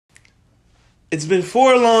It's been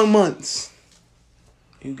 4 long months.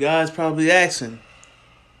 You guys probably asking,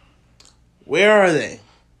 where are they?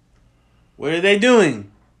 What are they doing?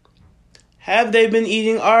 Have they been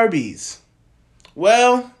eating Arby's?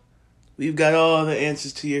 Well, we've got all the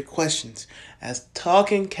answers to your questions as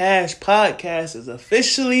Talking Cash Podcast is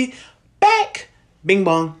officially back. Bing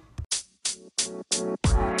bong.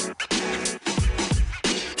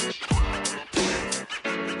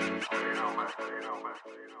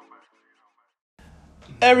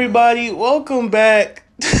 Everybody, welcome back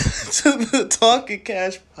to the Talking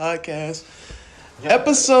Cash Podcast.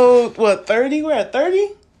 Episode, 30? We're at 30?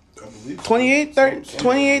 28, 30,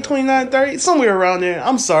 28, 29, 30, somewhere around there.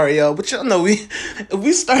 I'm sorry, y'all, but y'all know if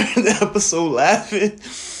we started the episode laughing,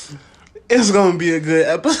 it's gonna be a good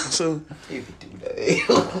episode. If you do that.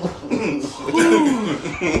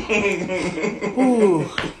 Ooh.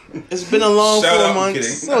 It's been a long 4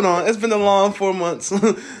 months. Hold on, it's been a long 4 months.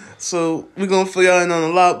 So we're gonna fill y'all in on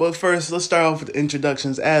a lot, but first, let's start off with the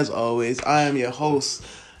introductions. As always, I am your host,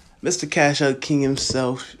 Mr. Cash Out King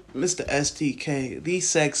himself, Mr. STK, the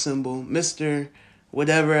sex symbol, Mr.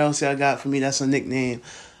 whatever else y'all got for me that's a nickname.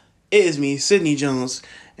 It is me, Sidney Jones,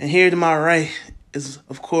 and here to my right is,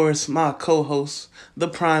 of course, my co-host, the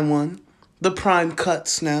prime one, the prime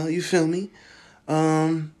cuts now, you feel me?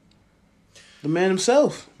 The man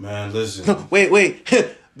himself. Man, listen. Wait.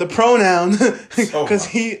 The pronoun, because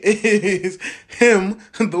he is him,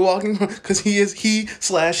 the walking, because he is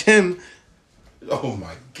he/him. Oh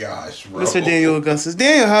my gosh, bro. Mr. Daniel Augustus.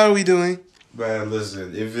 Daniel, how are we doing? Man,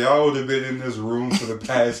 listen, if y'all would have been in this room for the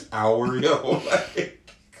past hour, yo,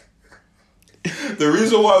 the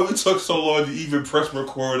reason why we took so long to even press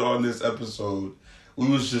record on this episode, we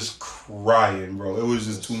was just crying, bro. It was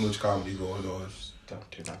just too much comedy going on.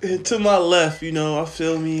 And to my left, I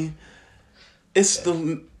feel me. It's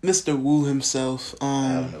the Mr. Wu himself. I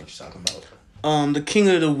don't know what you're talking about. The king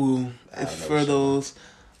of the Wu. For those.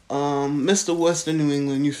 Mr. Western New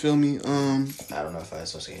England, you feel me? I don't know if I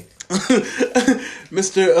associate.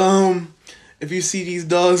 Mr. If you see these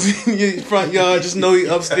dogs in your front yard, just know he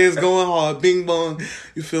upstairs going hard. Bing bong.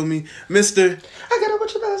 You feel me? Mr. I got a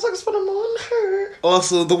bunch of dogs, I can put them on her.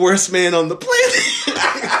 Also, the worst man on the planet.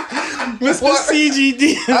 Mr.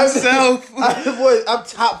 CGD himself. I'm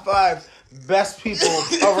top 5 best people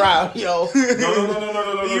around, yo.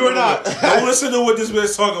 No. You are not. Don't listen to what this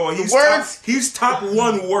man's talking about. He's top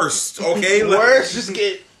 1 worst, okay? Words just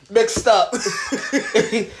get mixed up.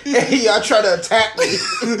 Hey, y'all try to attack me.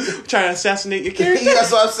 Trying to assassinate your character?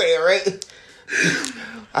 That's what I'm saying, right?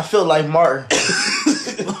 I feel like Martin.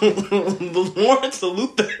 Lawrence the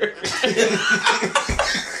Luther.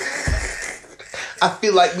 I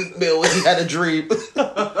feel like Meek Mill when he had a dream.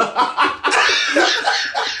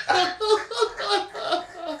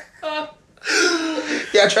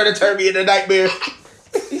 Y'all trying to turn me into nightmare.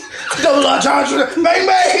 Double entendre. Bang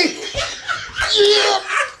bang. Yeah.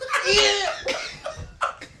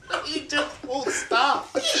 He just won't stop.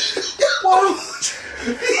 I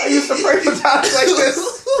used to pray for times like this.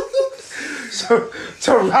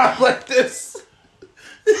 To rhyme like this.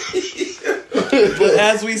 But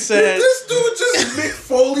as we said, this dude just Mick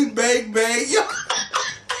Foley bang bang.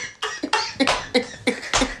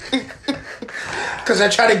 Because they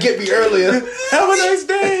tried to get me earlier. Have a nice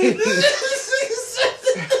day.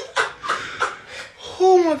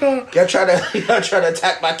 Oh my god. Y'all try to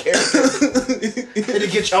attack my character. And to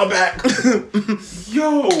get y'all back.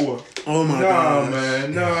 Yo. Oh my god. Nah,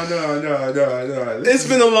 man. No. It's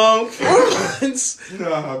been a long 4 months.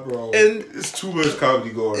 Nah, bro. And it's too much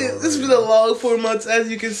comedy going on. It's been a long 4 months. As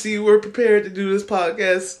you can see, we're prepared to do this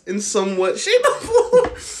podcast in somewhat shape or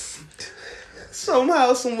form.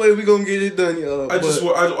 Somehow, some way, we gonna get it done, y'all. I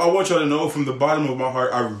want y'all to know from the bottom of my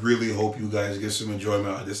heart, I really hope you guys get some enjoyment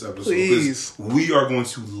out of this episode. Please. We are going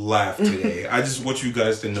to laugh today. I just want you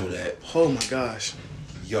guys to know that. Oh my gosh.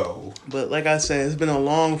 Yo. But like I said, it's been a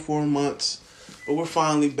long 4 months. But we're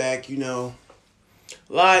finally back, A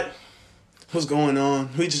lot was going on.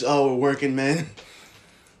 We just all were working, man.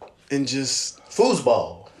 And just...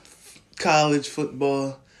 Foosball. College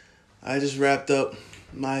football. I just wrapped up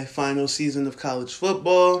my final season of college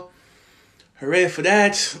football. Hooray for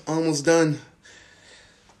that. Almost done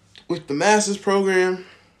with the master's program.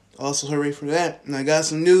 Also hooray for that. And I got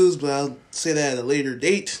some news, but I'll say that at a later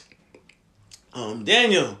date.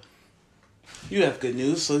 Daniel, you have good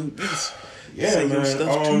news, so you just say your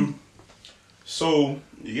stuff too.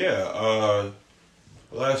 The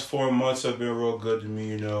last 4 months have been real good to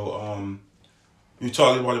me, We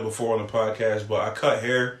talked about it before on the podcast, but I cut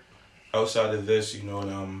hair outside of this, and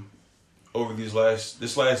over this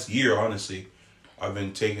last year, honestly, I've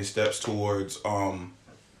been taking steps towards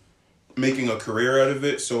making a career out of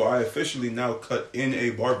it. So I officially now cut in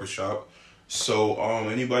a barbershop. So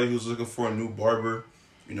anybody who's looking for a new barber,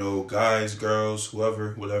 you know, guys, girls,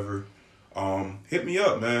 whoever, whatever, hit me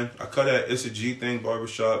up, man. I cut at It's a G Thing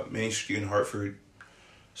Barbershop, Main Street in Hartford.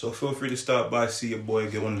 So feel free to stop by, see your boy,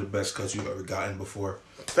 get one of the best cuts you've ever gotten before.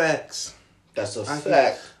 Facts. That's a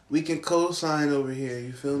fact. We can co-sign over here,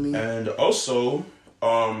 you feel me? And also,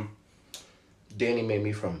 Danny made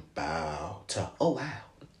me from bow to oh wow.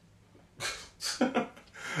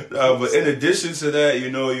 but in addition to that, you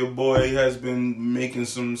know, your boy has been making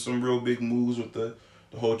some real big moves with the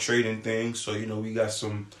whole trading thing. So, you know, we got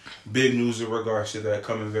some big news in regards to that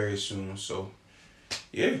coming very soon. So,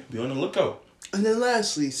 yeah, be on the lookout. And then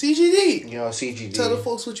lastly, CGD. You know, CGD. Tell the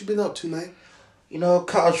folks what you been up to, man. You know,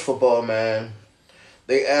 college football, man.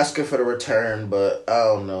 They asking for the return, but I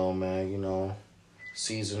don't know, man. You know,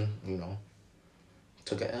 season, you know,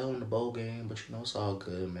 took an L in the bowl game, but you know, it's all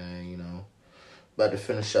good, man. You know, about to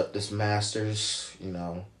finish up this Masters, you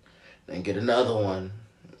know, then get another one.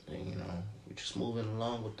 And, you know, we're just moving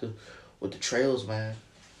along with the trails, man.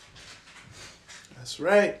 That's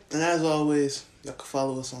right. And as always, y'all can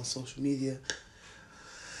follow us on social media.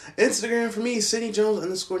 Instagram for me, Sidney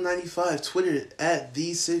Jones _95. Twitter at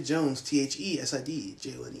the Sid Jones,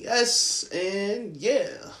 TheSidJones. And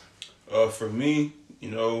yeah. For me, you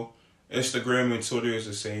know, Instagram and Twitter is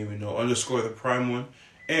the same, you know, _ the prime one.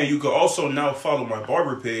 And you can also now follow my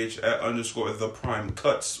barber page at _ the prime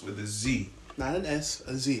cuts with a Z. Not an S,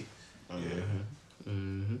 a Z. Yeah.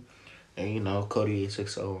 Mm-hmm. And you know, Cody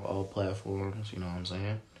 860 on all platforms, you know what I'm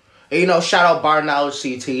saying? And you know, shout out Bar Knowledge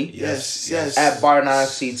CT. Yes. At Bar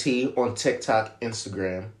Knowledge CT on TikTok,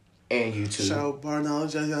 Instagram, and YouTube. Shout out Bar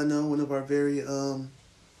Knowledge, as y'all know, one of our very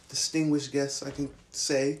distinguished guests, I can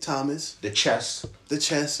say, Thomas. The Chess,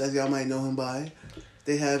 as y'all might know him by.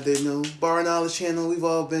 They have their Bar Knowledge channel we've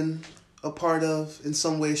all been a part of in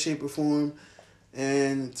some way, shape, or form.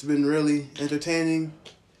 And it's been really entertaining.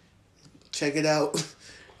 Check it out.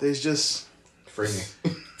 There's just... Free me.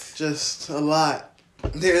 Just a lot.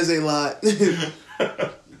 There's a lot.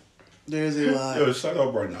 There's a lot. Yo, shout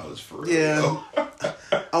out Bar Knowledge for real. Yeah.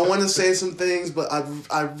 I want to say some things, but I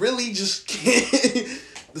really just can't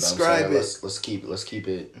describe it. Let's keep it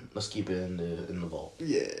in the vault.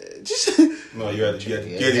 Yeah. Just No, you got to think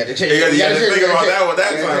about that one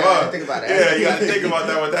that time, huh? Think about it. Yeah, you got to think about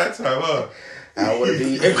that one that time, huh? I want to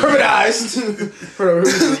be incriminized for a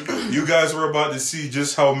reason. You guys were about to see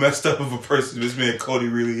just how messed up of a person this man Cody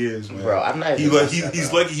really is, man. Bro, I'm not even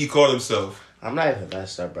he's lucky he caught himself. I'm not even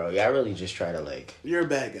messed up, bro. Yeah, I really just try to You're a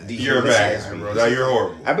bad guy. You're a bad guy, bro. Now you're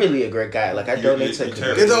horrible. I'm really a great guy. Like, I donate to the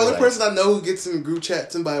community. You're the only person I know who gets in group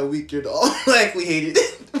chats and by a week you're automatically hated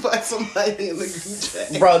by somebody in the group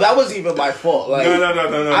chat. Bro, that wasn't even my fault. Like, no.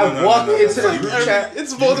 I walked into the group chat.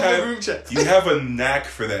 It's multiple group chats. You have a knack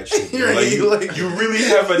for that shit, bro. Like, you really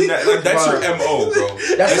have a knack. Like, that's your MO, bro.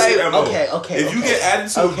 That's your MO. Okay. If you get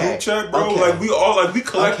added to a group chat, bro, like we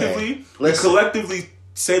collectively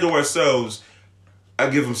say to ourselves, I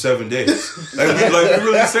give him 7 days. we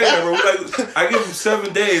really say that, bro. Like, I give him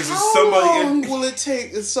 7 days. How long will it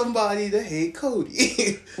take somebody to hate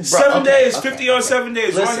Cody? 7 days, 50 on 7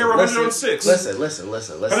 days. Listen, 100 on 6. Listen.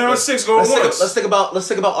 100 on 6 going once. Let's think about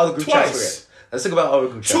other group chats. Let's think about other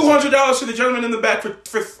group chats. $200 for the gentleman in the back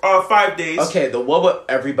for 5 days. Okay, the one with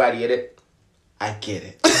everybody in it. I get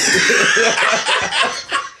it.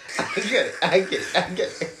 I get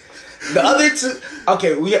it. The other two,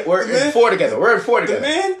 okay, we're in 4 together. We're in 4 together.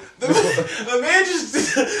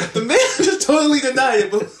 The man just totally denied it.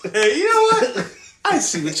 But hey, you know what? I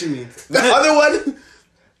see what you mean. The other one,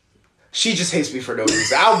 she just hates me for no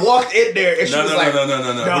reason. I walked in there and she was like,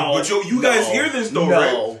 no. But you guys hear this though,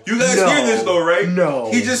 right? You guys hear this though, right? No.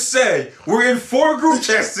 He just said we're in 4 group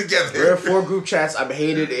chats together. We're in 4 group chats. I'm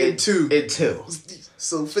hated in 2.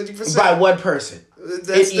 So 50% by one person.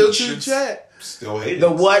 That's still 2 chat. Still hated.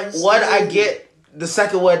 The one I get, the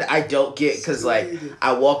second one I don't get because like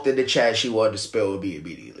I walked in the chat, she wanted to spill with me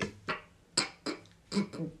immediately.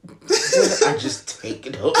 I just take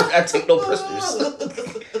no prisoners.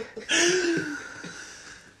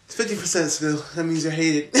 It's 50% still. That means you're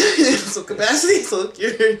hated. So capacity. So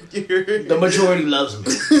you're the majority loves me.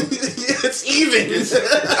 It's even.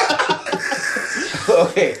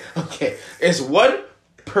 Okay. It's 1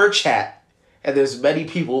 per chat. And there's many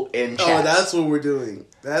people in chat. Oh, that's what we're doing.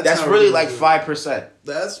 That's really like 5%.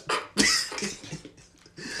 That's...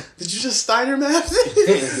 Did you just Steiner math?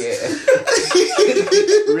 Yeah.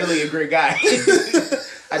 Really a great guy.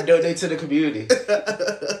 I donate to the community.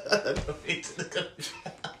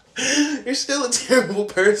 You're still a terrible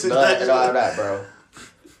person. No, I'm not, bro.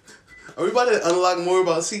 Are we about to unlock more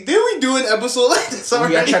about C? Didn't we do an episode like this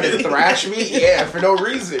already? Y'all trying to thrash me? Yeah, for no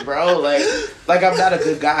reason, bro. Like I'm not a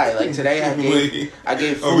good guy. Like today I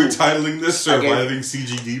gave food. Are we titling this Surviving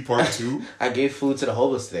CGD Part 2? I gave food to the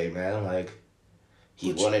homeless today, man. Like,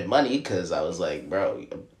 he wanted money because I was like, bro,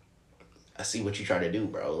 I see what you try to do,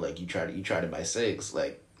 bro. Like, you try to buy cigs.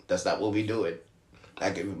 Like, that's not what we doing.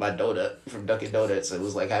 I gave him my donut from Dunkin' Donuts. It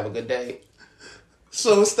was like, have a good day.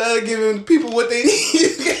 So instead of giving people what they need,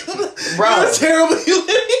 you gave them, bro, you're terrible.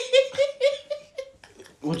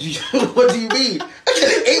 What do you mean? I could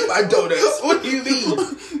have ate my donuts. What do you mean?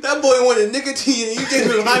 That boy wanted nicotine and you gave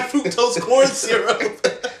him high fructose corn syrup.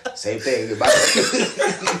 Same thing.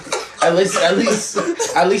 At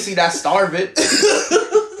least he not starving.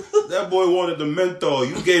 That boy wanted the menthol.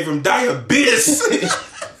 You gave him diabetes.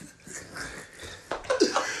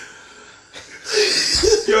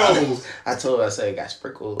 Yo. I told him, I said, it got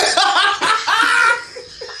sprinkled.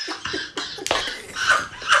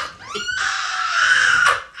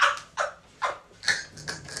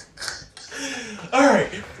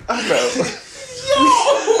 Alright. Yo!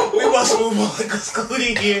 We must move on because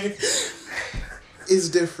Cody here is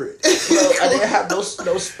different. Bro, I didn't have no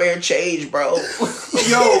spare change, bro.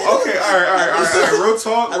 Yo, okay, all right. Real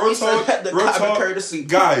talk. Courtesy.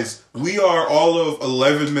 Guys, we are all of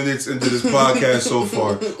 11 minutes into this podcast so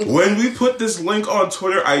far. When we put this link on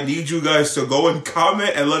Twitter, I need you guys to go and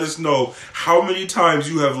comment and let us know how many times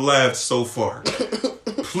you have laughed so far.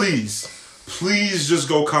 Please just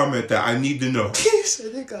go comment that. I need to know. He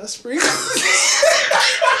said it got sprinkled.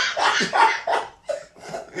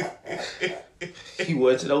 He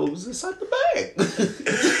wanted to know what was inside the bag.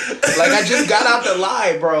 Like, I just got out the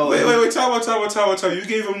lie, bro. Wait. Time. You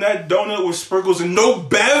gave him that donut with sprinkles and no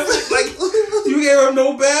bev? Like, you gave him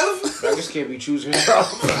no bev? I just can't be choosing.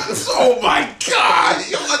 Oh my God.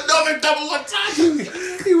 Another double attack.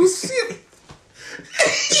 He was sick.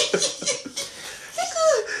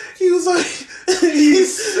 He was like,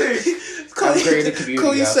 he's sick.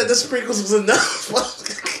 Cody said the sprinkles was enough.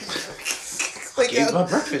 Like, yeah, my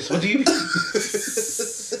breakfast. What do you mean?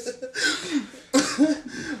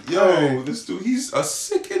 Yo, this dude, he's a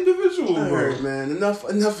sick individual, bro. Alright, man. Enough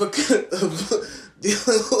of dealing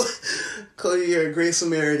with Cody, you're a great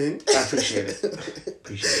Samaritan. I appreciate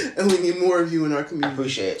it. And we need more of you in our community. I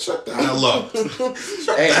appreciate it. Shut the hell up.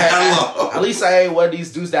 At least I ain't one of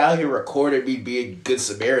these dudes out here recording me being good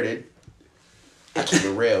Samaritan. I keep it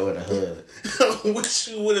real in the hood. I wish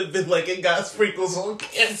you would have been like, it got sprinkles on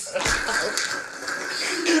camera.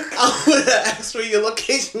 I would have asked where your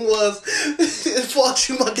location was and fought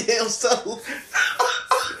you my damn self.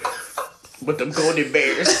 With them golden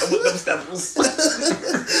bears. With them stemples.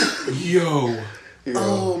 Yo.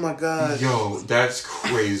 Oh my God. Yo, that's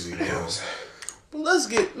crazy, bro.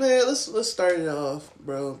 Let's start it off,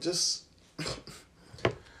 bro. Just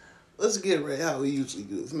let's get right how we usually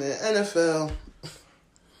do this, man. NFL.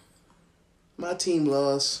 My team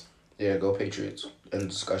lost. Yeah, go Patriots. End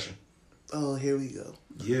discussion. Oh, here we go.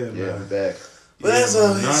 Yeah, man. Yeah, I'm back. But that's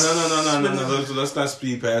always... No. Let's not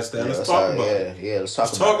speed past that. Let's talk about it. Yeah, let's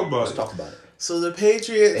talk about it. So the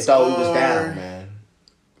Patriots they thought we was down, man.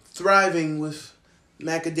 Thriving with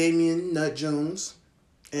Macadamian Nut Jones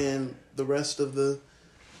and the rest of the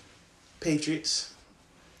Patriots.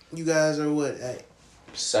 You guys are what, at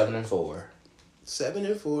 7-4.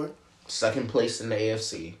 7-4. Second place in the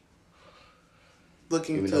AFC.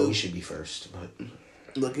 Even though we should be first, but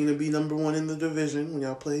looking to be number one in the division when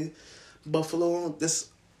y'all play Buffalo this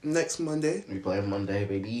next Monday. We play Monday,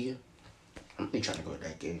 baby. I'm really trying to go to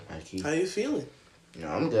that game. How you feeling?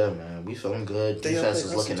 I'm good, man. We feeling good. Defense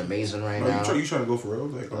is looking amazing right now. You trying to go for real?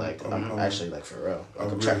 I'm actually for real.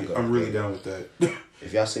 I'm really down with that.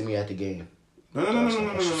 If y'all see me at the game.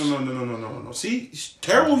 No. See,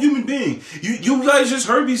 terrible human being. You guys just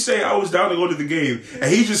heard me say I was down to go to the game, and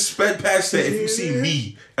he just sped past that. If you see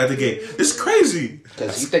me at the game, it's crazy.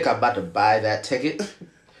 Because you think I'm about to buy that ticket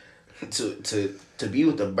to be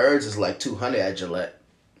with the Birds is like $200 at Gillette.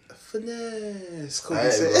 Finesse. Cody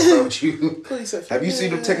said. Cody said, have you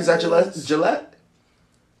seen them tickets at Gillette?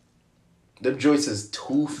 Them joints is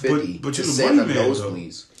 $250. But you the money man, though.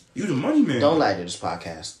 You the money man. Don't lie to this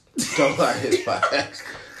podcast. Don't lie to this podcast.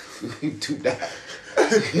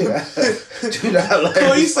 Do not lie.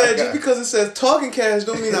 Cody said just because it says talking cash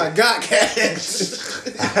don't mean I got cash.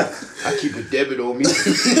 I keep a debit on me.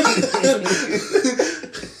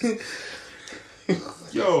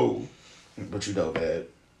 Yo. But man.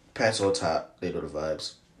 Pants on top. They know the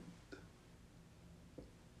vibes.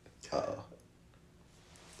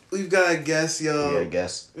 We've got a guess, y'all. Yeah,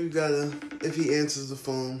 guess. We've got a... If he answers the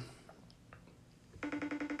phone.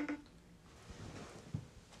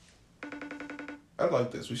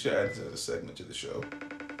 like this. We should add this as a segment to the show.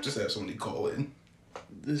 Just have somebody call in.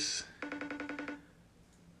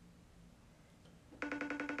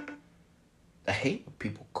 I hate when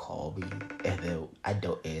people call me and then I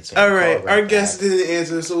don't answer. All right, our guest didn't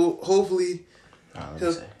answer, so hopefully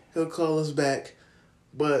he'll call us back.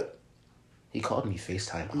 But he called me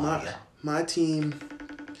FaceTime audio. My team,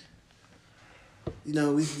 you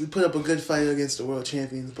know, we put up a good fight against the world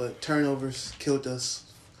champions, but turnovers killed us.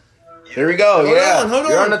 Here we go. Hold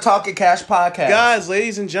on. You're on the Talking Cash podcast. Guys,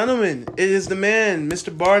 ladies and gentlemen, it is the man,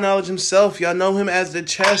 Mr. Bar Knowledge himself. Y'all know him as the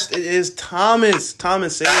Chest. It is Thomas.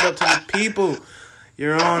 Thomas, say it up to the people.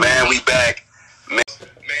 You're on. Man, we back. Man,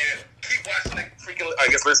 keep watching the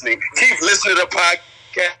freaking, listening. Keep listening to the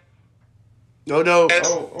podcast. No. Oh, no.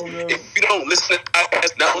 If you don't listen to the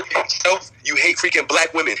podcast, not only hate yourself, you hate freaking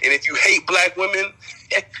black women. And if you hate black women,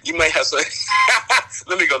 you might have some...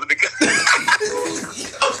 Let me go.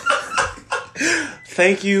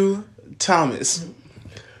 Thank you, Thomas.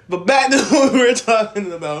 But back to what we were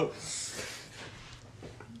talking about.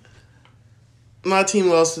 My team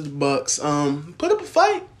lost to the Bucks. Put up a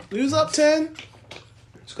fight. We was up 10.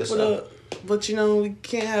 It's good stuff. But you know, we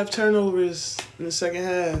can't have turnovers in the second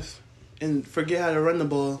half and forget how to run the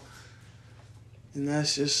ball. And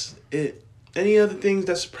that's just it. Any other things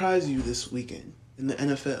that surprised you this weekend in the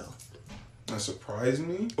NFL? That surprised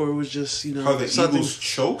me? Or it was just, you know... How the Eagles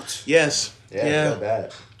choked? Yes. Yeah. That was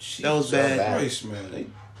bad. That was bad. Christ,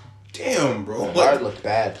 man. Damn, bro. Lamar looked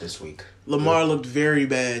bad this week. Lamar looked very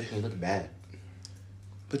bad. He looked bad.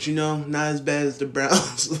 But you know, not as bad as the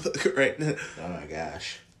Browns look right now. Oh my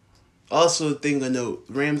gosh. Also, a thing to note,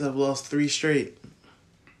 Rams have lost 3 straight.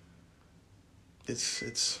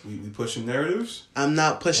 It's. We pushing narratives? I'm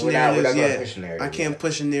not pushing narratives yet. Push narratives I can't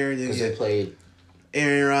push a narrative because yet. they played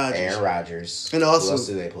Aaron Rodgers. And also, who else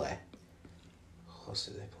did they play?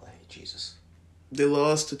 Jesus. They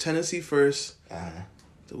lost to Tennessee first. Uh-huh.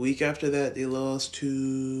 The week after that, they lost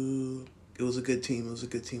to... It was a good team.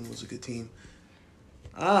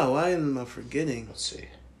 Why am I forgetting? Let's see.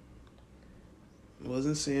 It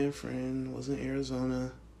wasn't San Fran. Wasn't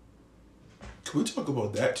Arizona. Can we talk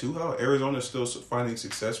about that too? How Arizona's still finding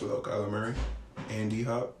success without Kyler Murray and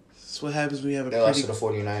D-Hop? That's what happens when you have They lost to the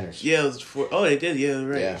 49ers. Yeah, it was they did. Yeah,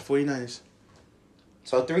 right. Yeah. 49ers.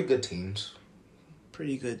 So 3 good teams.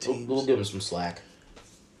 Pretty good teams. We'll give them some slack.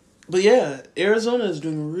 But yeah, Arizona is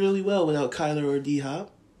doing really well without Kyler or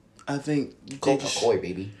D-Hop. I think Colt McCoy,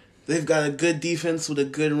 baby. They've got a good defense with a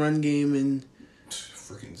good run game and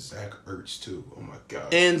freaking Zach Ertz too. Oh my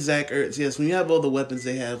god. And Zach Ertz, yes. When you have all the weapons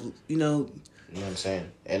they have, you know. You know what I'm saying?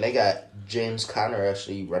 And they got James Conner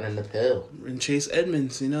actually running the pill. And Chase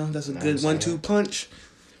Edmonds, you know, that's a good 1-2 punch.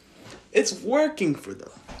 It's working for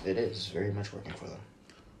them. It is very much working for them.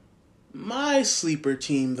 My sleeper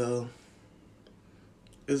team, though,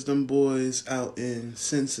 is them boys out in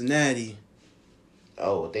Cincinnati.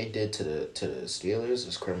 Oh, what they did to the Steelers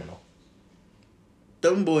is criminal.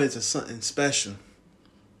 Them boys are something special.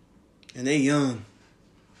 And they young.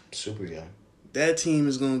 Super young. That team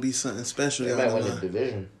is going to be something special. They might win the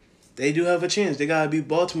division. They do have a chance. They got to beat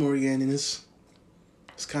Baltimore again, and it's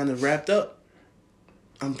kind of wrapped up.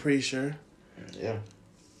 I'm pretty sure. Yeah.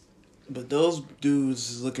 But those dudes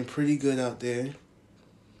is looking pretty good out there.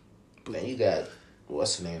 Then you got,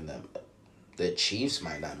 what's the name of them? The Chiefs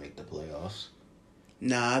might not make the playoffs.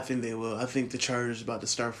 Nah, I think they will. I think the Chargers about to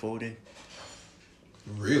start folding.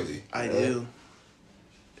 Really? I do.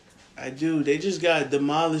 They just got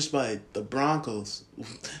demolished by the Broncos.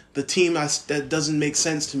 The team that doesn't make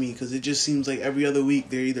sense to me because it just seems like every other week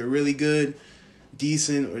they're either really good,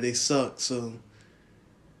 decent, or they suck. So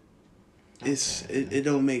it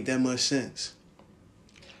don't make that much sense.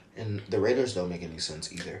 And the Raiders don't make any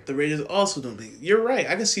sense either. The Raiders also don't make... You're right.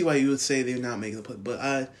 I can see why you would say they're not making the play,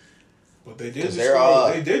 But they did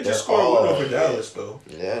just score a win over Dallas, though.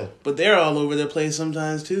 Yeah. But they're all over the place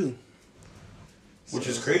sometimes, too. Which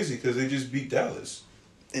is crazy, because they just beat Dallas.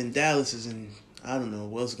 And Dallas is in... I don't know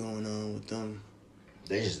what's going on with them.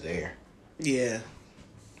 They're just there. Yeah.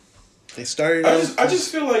 They started... I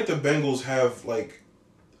just feel like the Bengals have, like,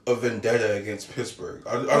 a vendetta against Pittsburgh.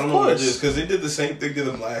 I don't know what it is, because they did the same thing to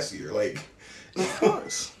them last year. Like, of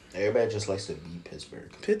course. Everybody just likes to beat Pittsburgh.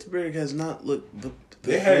 Pittsburgh has not looked...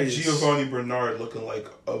 They had Giovanni Bernard looking like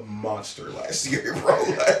a monster last year, bro.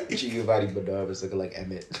 Like, Giovanni Bernard was looking like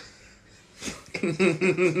Emmett.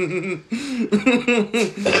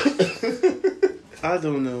 I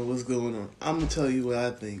don't know what's going on. I'm going to tell you what I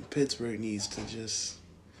think. Pittsburgh needs to just...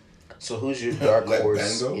 So who's your dark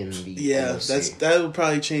horse in the NFC? That would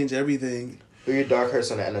probably change everything. Who's your dark horse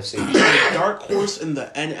in the NFC? Dark horse in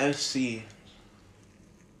the NFC.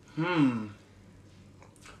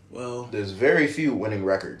 Well, there's very few winning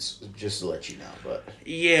records, just to let you know. But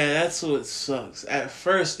yeah, that's what sucks. At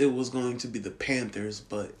first, it was going to be the Panthers,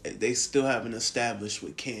 but they still haven't established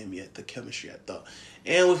with Cam yet the chemistry, I thought.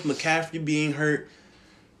 And with McCaffrey being hurt,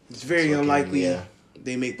 it's very unlikely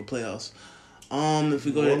they make the playoffs. If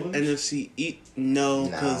we go to NFC East, no,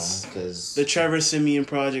 because the Trevor Siemian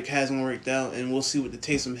project hasn't worked out, and we'll see what the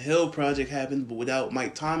Taysom Hill project happens. But without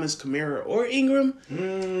Mike Thomas, Kamara, or Ingram,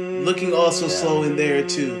 looking also slow in there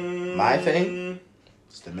too. My thing,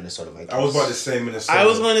 it's the Minnesota Vikings. I was about to say Minnesota. I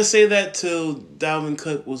was going to say that till Dalvin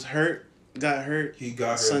Cook got hurt. He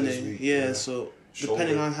got hurt Sunday. this week. Yeah, so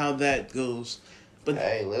depending on how that goes, but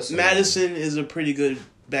hey, listen, Madison is a pretty good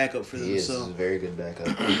backup for them. He's a very good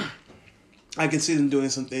backup. I can see them doing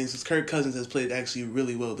some things because Kirk Cousins has played actually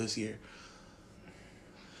really well this year.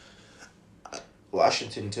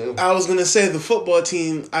 Washington, too. I was going to say the football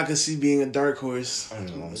team, I could see being a dark horse. I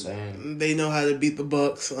know what I'm saying. They know how to beat the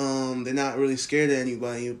Bucks. They're not really scared of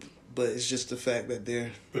anybody, but it's just the fact that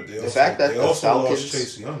they're... The fact that the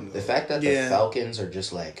Falcons are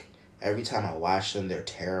just like... Every time I watch them, they're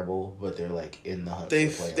terrible, but they're like in the hunt for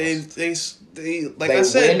playoffs. They I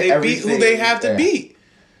said, they beat who they have to beat.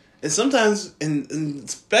 And sometimes, and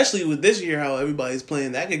especially with this year, how everybody's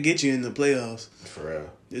playing, that could get you in the playoffs. For real.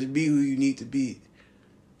 Just beat who you need to beat.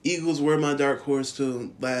 Eagles were my dark horse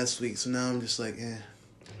till last week, so now I'm just like,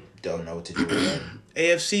 Don't know what to do with them.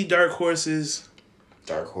 AFC dark horses.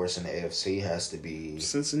 Dark horse in the AFC has to be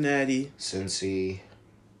Cincinnati. Cincy.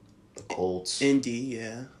 The Colts. Indy,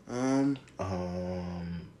 yeah.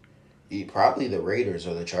 Probably the Raiders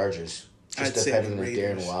or the Chargers. Just depending if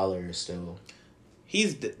Darren Waller is still...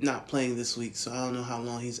 He's not playing this week, so I don't know how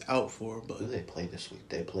long he's out for. But who do they play this week?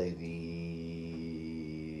 They play the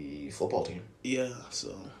football team. Yeah,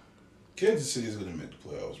 so... Kansas City is going to make the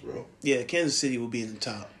playoffs, bro. Yeah, Kansas City will be in the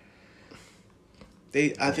top.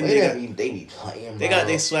 I think they be playing, they got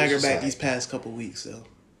their swagger back these past couple weeks, though.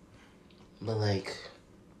 But, like...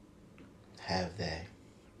 Have they?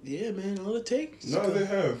 Yeah, man, all it takes. No, they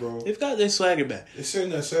have, bro. They've got their swagger back. They're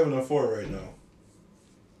sitting at 7-4 right now.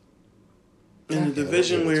 In the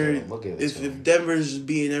division where if Denver's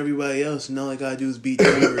beating everybody else and all they gotta do is beat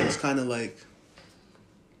Denver, it's kind of like...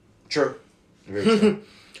 True. Very true.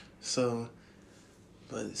 So,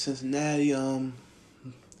 but Cincinnati,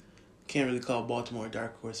 can't really call Baltimore a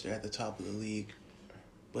dark horse. They're at the top of the league.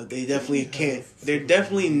 But they definitely can't... They're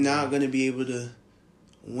definitely not going to be able to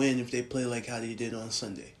win if they play like how they did on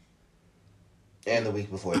Sunday. And the week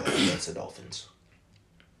before that against the Dolphins.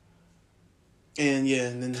 And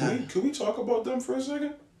then can we talk about them for a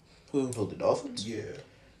second? Who the Dolphins? Yeah,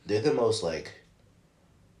 they're the most like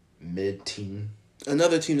mid-team.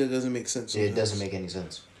 Another team that doesn't make sense. Yeah, it doesn't make any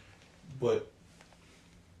sense. But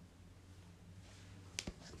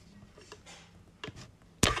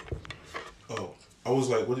I was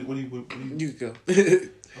like, what do you You go.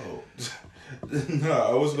 No,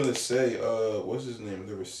 I was gonna say, what's his name?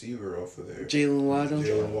 The receiver off of there. Jalen Waddle.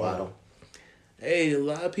 Jalen Waddle. Hey, a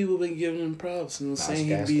lot of people been giving him props and saying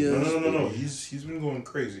he'd be a... No. He's been going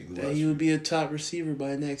crazy. That he would be a top receiver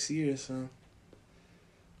by next year, so...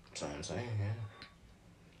 That's what I'm saying, yeah.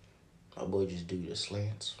 My boy just do the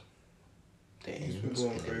slants. The ends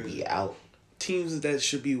and be out. Teams that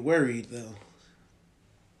should be worried, though.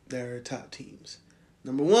 That are top teams.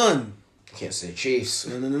 Number 1. Can't say Chiefs.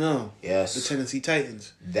 No. Yes. The Tennessee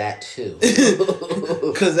Titans. That too.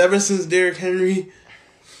 Because ever since Derrick Henry...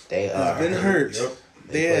 They has been hurt. Yep.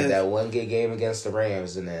 They played that one good game against the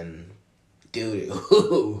Rams and then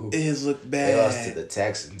doo-doo. It has looked bad. They lost to the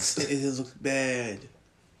Texans. It has looked bad.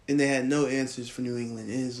 And they had no answers for New England.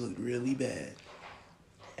 It has looked really bad.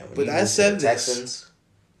 But I said this.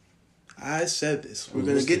 I said this. We're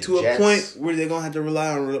going to get to a point where they're going to have to rely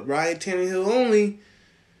on Ryan Tannehill only.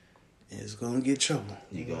 And it's going to get trouble.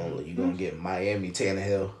 You're going to get Miami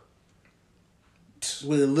Tannehill.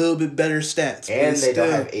 With a little bit better stats. And they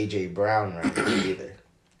don't have A.J. Brown right now either.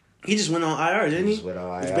 He just went on IR, didn't he? Went on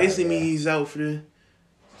IR, which basically means he's out for the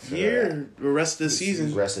year, the rest of the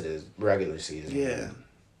season. The rest of the regular season. Yeah.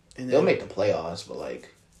 And they'll make the playoffs, but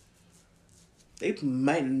like... They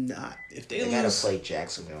might not. If they lose... gotta play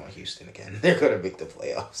Jacksonville and Houston again. They're gonna make the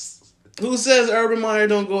playoffs. Who says Urban Meyer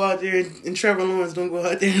don't go out there and Trevor Lawrence don't go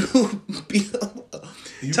out there and beat them?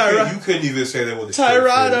 You couldn't even say that with a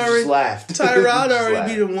Tyrod already laughed. Tyrod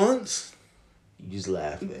already beat him once. You just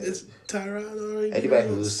laugh, man. Tyrod already. Anybody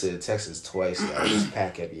who loses to the Texans twice, y'all just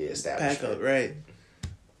pack up your establishment. Pack up, right?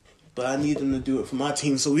 But I need them to do it for my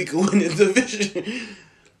team so we can win the division.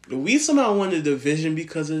 If we somehow won the division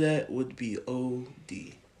because of that, would be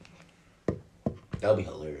OD. That'll be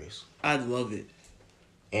hilarious. I'd love it.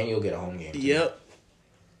 And you'll get a home game. Yep.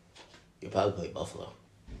 You probably play Buffalo.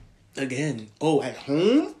 Again. Oh, at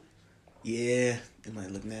home? Yeah, it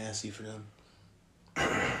might look nasty for them.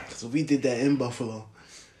 So we did that in Buffalo.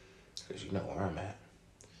 Because you know where I'm at.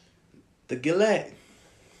 The Gillette.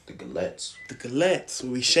 The Gillettes. The Gillettes,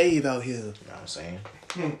 where we shave out here. You know what I'm saying?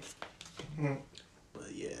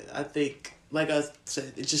 But yeah, I think, like I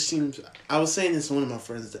said, it just seems. I was saying this to one of my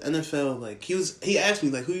friends. The NFL, like he asked me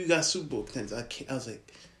like, who you got Super Bowl contenders? I was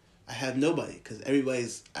like, I have nobody because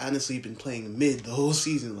everybody's honestly been playing mid the whole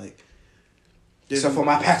season. Like, except for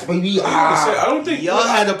my Pats, baby. I don't think y'all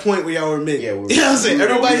had a point where y'all were mid. Yeah, you know what I'm saying?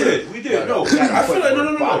 Everybody we did. No, I feel like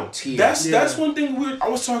no. That's one thing weird. I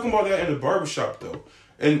was talking about that in the barbershop though.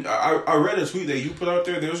 And I read a tweet that you put out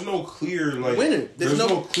there. There's no clear winner. There's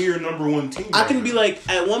no clear number one team. I can be like,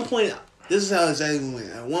 at one point, this is how exactly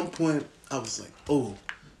went. At one point, I was like, oh,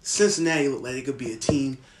 Cincinnati looked like it could be a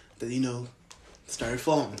team that started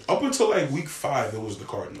falling. Up until like week 5, it was the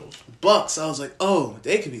Cardinals. Bucks, I was like, oh,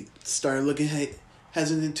 they could be started looking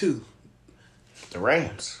hesitant too. The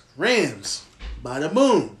Rams, bada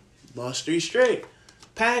boom, lost 3 straight.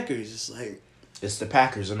 Packers, it's like. It's the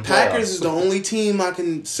Packers in the Packers playoffs. is the only team I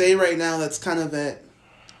can say right now that's kind of at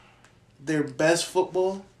their best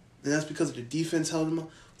football, and that's because of their defense held them up.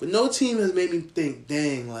 But no team has made me think,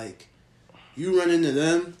 dang, like, you run into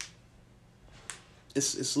them,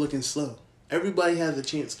 it's looking slow. Everybody has a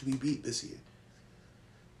chance to be beat this year.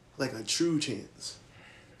 Like a true chance.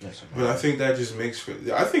 But I think that just makes...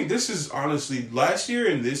 I think this is, honestly, last year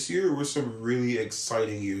and this year were some really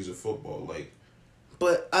exciting years of football, like...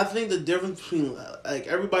 But I think the difference between, like,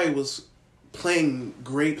 everybody was playing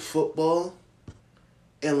great football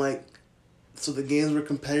and, like, so the games were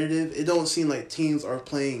competitive. It don't seem like teams are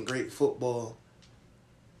playing great football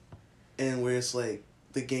and where it's, like,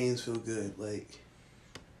 the games feel good. Like,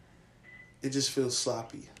 it just feels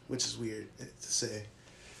sloppy, which is weird to say.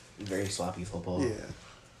 Very sloppy football. Yeah.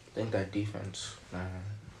 I think that defense,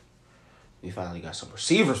 we finally got some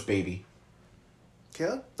receivers, baby. Can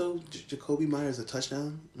I throw Jacoby Myers a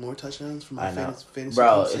touchdown? More touchdowns for my fantasy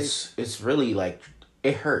bro, team it's really like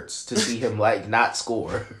it hurts to see him like not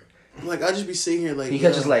score. Like I'll just be sitting here like he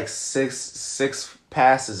catches like six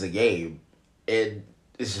passes a game. It's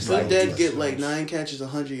just Phil like Dead get like 9 catches,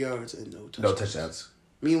 100 yards, and no touchdowns.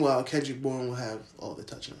 Meanwhile, Kendrick Bourne will have all the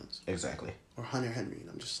touchdowns. Exactly. Or Hunter Henry, and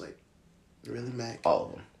I'm just like, really, Mac? All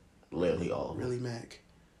of them, literally all of them. Really, Mac?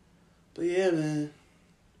 But yeah, man,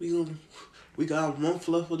 we got one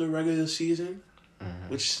fluff of the regular season,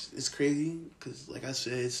 which is crazy because, like I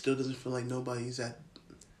said, it still doesn't feel like nobody's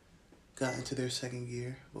got into their second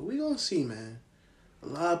gear. But we gonna see, man. A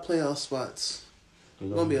lot of playoff spots.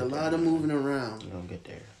 There's gonna be a lot of moving around. We're gonna get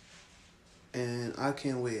there. And I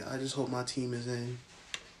can't wait. I just hope my team is in.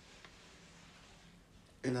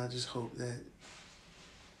 And I just hope that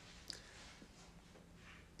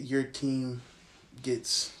your team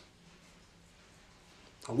gets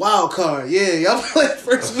a wild card. Yeah, y'all play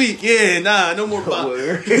first week. Yeah, nah, no more bye.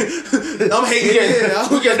 I'm hating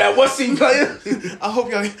it. We get that one seed player. I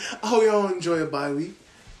hope y'all enjoy a bye week.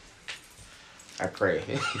 I pray.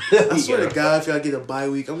 I swear to God, if y'all get a bye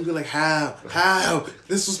week, I'm gonna be like, how?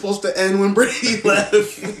 This was supposed to end when Brady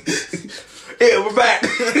left. Yeah, we're back.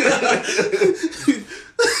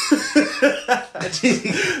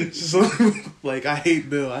 Just like, I hate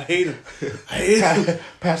Bill. I hate him.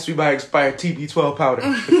 Pass me by expired TB12 powder.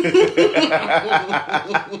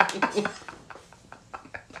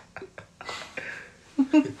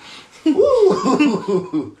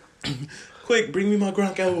 Woo! Quick, bring me my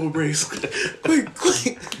Gronk elbow brace. Quick.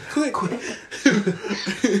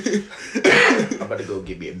 I'm about to go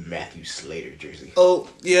get me a Matthew Slater jersey. Oh,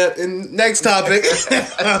 yeah, and next topic.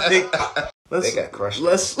 They got crushed.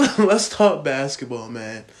 Let's talk basketball,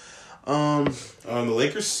 man. The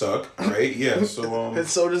Lakers suck, right? Yeah, so and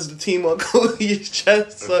so does the team on Cody's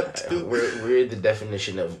chest suck too. We're the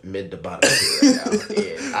definition of mid to bottom tier right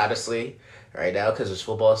now. And honestly, right now, because it's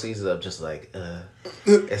football season, I'm just like,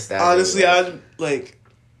 it's that. Honestly, I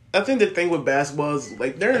think the thing with basketball is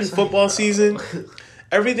like during football season,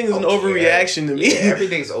 everything is an overreaction to me. Yeah,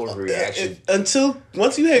 everything's overreaction. Until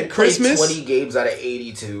once you hit Christmas, 20 games out of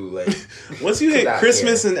 82. Like once you hit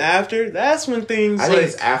Christmas and after, that's when things. I think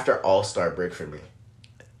it's after All-Star break for me.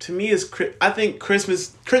 To me, I think Christmas.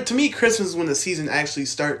 To me, Christmas is when the season actually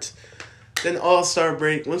starts. Then All-Star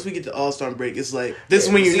break. Once we get to All-Star break, it's like this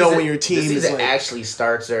is when you know when your team is like actually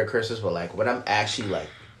starts during Christmas, but like when I'm actually like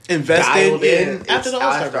invested in after the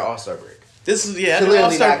All-Star break. This is after the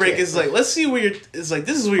All-Star break is like let's see where this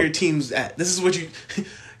is where your team's at. This is what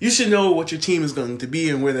you should know what your team is going to be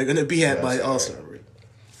and where they're going to be at by All-Star break.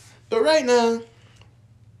 But right now,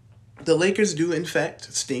 the Lakers do in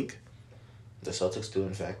fact stink. The Celtics do,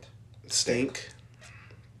 in fact. Stink.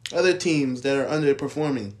 Other teams that are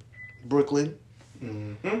underperforming. Brooklyn.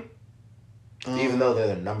 Mm-hmm. Even though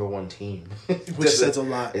they're the number one team. Which says a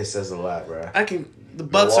lot. It says a lot, bro. The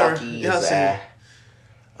Bucks Milwaukee are... is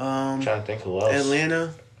trying to think who else.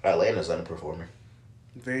 Atlanta's underperforming.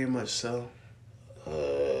 Very much so.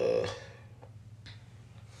 The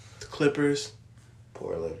Clippers.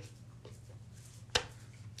 Portland.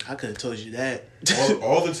 I could have told you that.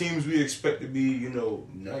 all the teams we expect to be,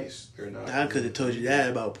 nice, they're not. I could have told you that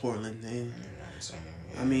about Portland. Man. You know what I'm saying?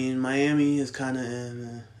 Yeah. I mean, Miami is kind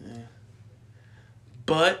of...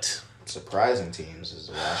 But... Surprising teams is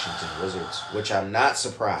the Washington Wizards, which I'm not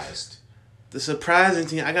surprised. The surprising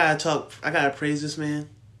team... I gotta praise this man.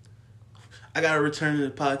 I gotta return to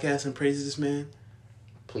the podcast and praise this man.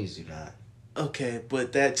 Please do not. Okay,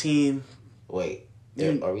 but that team... Wait.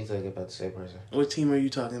 Are we thinking about the same person? What team are you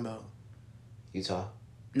talking about? Utah?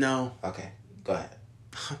 No. Okay, go ahead.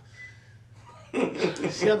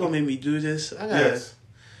 See, y'all gonna make me do this? I gotta...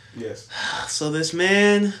 Yes. So this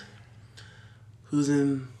man who's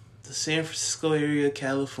in the San Francisco area,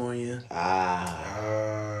 California.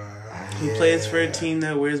 He plays for a team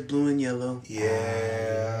that wears blue and yellow.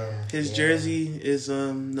 Yeah. His jersey is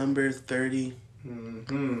number 30.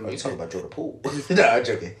 Mm-hmm. Are you talking about Jordan Poole? No, I'm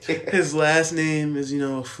joking. His last name is,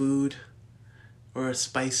 a food or a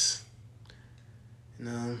spice.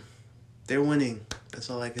 They're winning. That's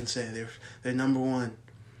all I can say. They're number one.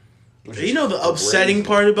 The upsetting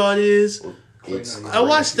part about it is, I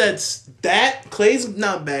watched that Clay's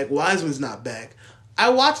not back, Wiseman's not back. I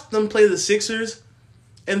watched them play the Sixers,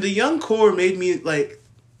 and the young core made me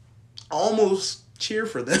almost cheer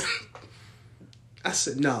for them. I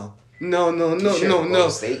said no.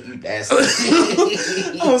 State, you nasty.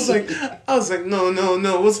 I was like,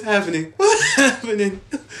 no. What's happening? What's happening?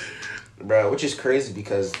 Bro, which is crazy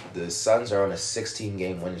because the Suns are on a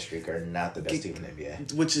 16-game winning streak, are not the best team in the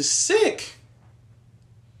NBA. Which is sick.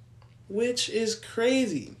 Which is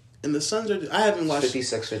crazy. And the Suns are... I haven't watched...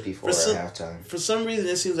 56-54 at halftime. For some reason,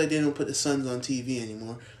 it seems like they don't put the Suns on TV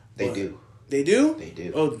anymore. They do. They do? They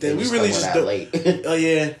do. Oh, then we really just don't... late. Oh,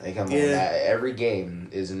 yeah. They come on that. Every game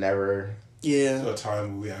is never... Yeah. A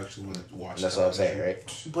time where we actually want to watch. That's what I'm saying,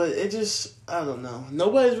 right? But it just... I don't know.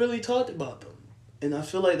 Nobody's really talked about them. And I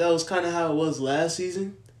feel like that was kind of how it was last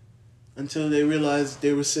season. Until they realized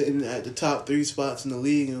they were sitting at the top 3 spots in the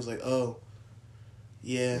league. And it was like, oh...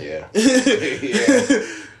 Yeah. Yeah. Yeah.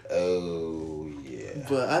 Oh, yeah.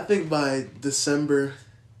 But I think by December...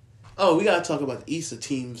 Oh, we gotta talk about the East of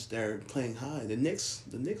teams that are playing high. The Knicks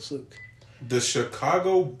look... The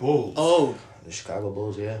Chicago Bulls. Oh. The Chicago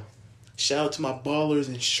Bulls, yeah. Shout out to my ballers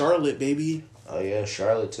in Charlotte, baby. Oh, yeah.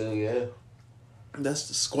 Charlotte, too, yeah. That's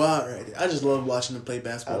the squad right there. I just love watching them play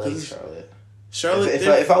basketball. I like Charlotte. Charlotte.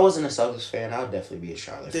 If I wasn't a Celtics fan, I would definitely be a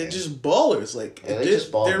Charlotte fan. They're just ballers. They're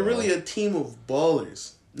just ballers. They're really a team of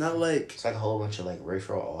ballers. Not like... It's like a whole bunch of,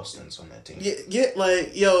 Rayford Austins on that team. Yeah,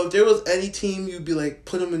 if there was any team, you'd be like,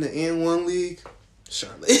 put them in the N1 league,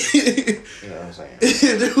 Charlotte. You know what I'm saying?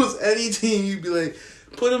 If there was any team, you'd be like,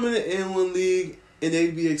 put them in the N1 league, and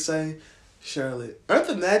they'd be excited, Charlotte. Aren't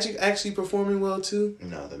the Magic actually performing well, too?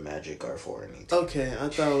 No, the Magic are 4-18. Okay, I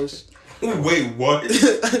thought it was... Wait, what?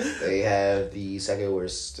 They have the second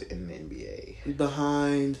worst in the NBA.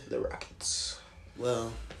 Behind... The Rockets.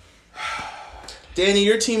 Well... Danny,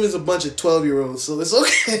 your team is a bunch of 12-year-olds, so it's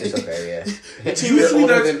okay. It's okay, yeah. Your team is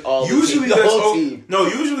older than all usually the whole team. No,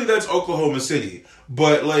 usually that's Oklahoma City.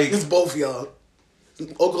 But, It's both y'all.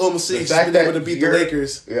 Oklahoma City should be able to beat the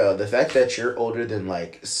Lakers. Yeah, the fact that you're older than,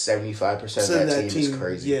 75% of that team is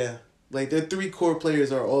crazy. Yeah. Their 3 core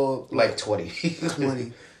players are all... 20.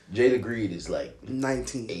 20. Jada Greed is,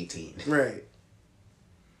 19. 18. Right.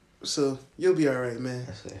 So, you'll be alright, man.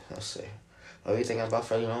 Let's see. What are you thinking about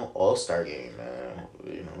for, All-Star game, man?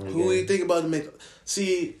 Who do you think about to make...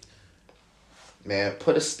 See... Man,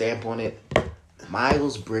 put a stamp on it.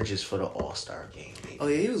 Miles Bridges for the All-Star game, baby. Oh,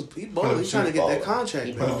 yeah, he balling. He's trying to get that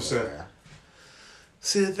contract, bro. 100%.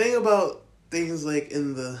 See, the thing about things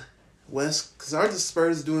in the West... Because aren't the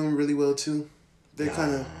Spurs doing really well, too? They're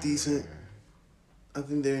kind of decent. I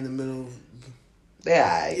think they're in the middle.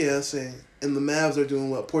 Yeah. Yeah, I say. And the Mavs are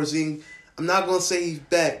doing well. Porzingis, I'm not going to say he's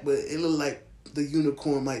back, but it looked like the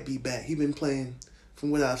unicorn might be back. He's been playing,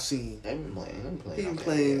 from what I've seen. He's been playing. He's been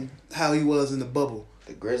playing how he was in the bubble.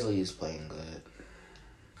 The Grizzlies playing good.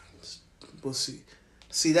 We'll see.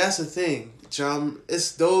 See, that's the thing.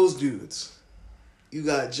 It's those dudes. You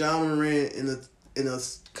got John Morant in a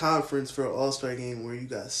conference for an All-Star game where you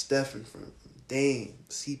got Stephen from Dame,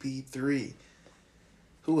 CP3.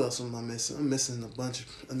 Who else am I missing? I'm missing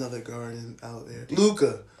another guard out there.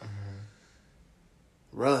 Luka.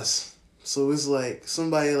 Russ. So it's like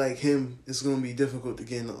somebody like him is going to be difficult to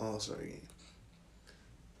get in the All-Star game.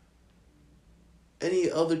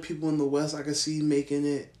 Any other people in the West I could see making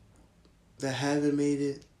it that haven't made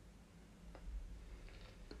it,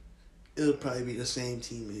 it'll probably be the same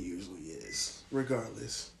team it usually is,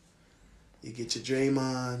 regardless. You get your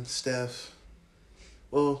Draymond, Steph.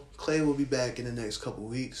 Well, Clay will be back in the next couple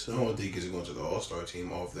weeks. So. I don't think he's going to the All-Star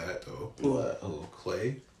team off that, though. What? Who?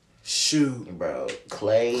 Clay? Shoot. Bro,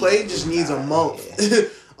 Clay just needs a month. Yeah.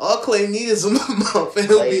 All Clay needs is a month. And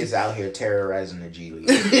Clay is out here terrorizing the G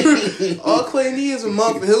League. All Clay needs is a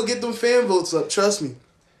month, and he'll get them fan votes up. Trust me.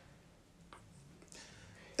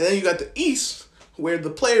 And then you got the East, where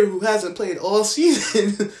the player who hasn't played all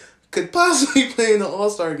season could possibly play in the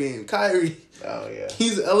All-Star game. Kyrie. Oh, yeah.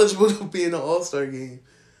 He's eligible to be in the All-Star game.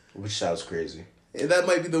 Which sounds crazy. And that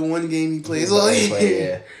might be the one game he plays all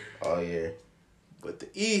year. All year. But the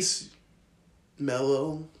East,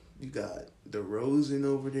 Melo, you got DeRozan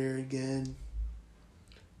over there again.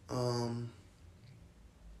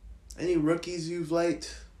 Any rookies you've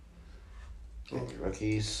liked? Any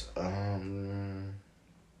rookies? Man,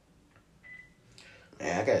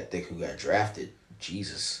 I gotta think who got drafted.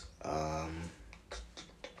 Jesus. I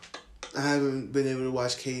haven't been able to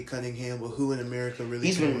watch Cade Cunningham, but who in America really?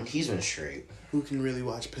 He's been straight. Who can really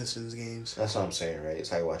watch Pistons games? That's what I'm saying, right? It's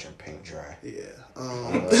like watching paint dry. Yeah.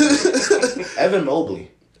 Evan Mobley.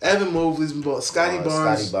 Evan Mobley's been balling. Scotty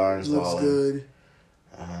Barnes looks balling. good.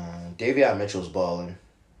 Davion Mitchell's balling.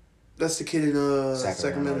 That's the kid in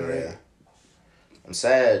Sacramento, right? Yeah. I'm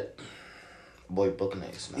sad. Boy, Book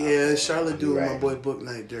Night's not. Yeah, Charlotte doing my boy Book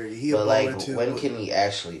Night dirty. He but a like, baller too. when can he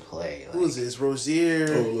actually play? Like, who is this? Rozier,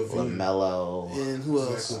 LaMelo, and who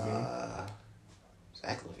else?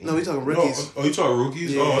 Zach LaVine. No, we talking rookies. No, you talking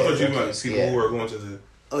rookies? Yeah, I thought you meant rookies, people who are going to the.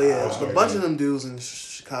 Oh yeah, All-Star a bunch game. of them dudes in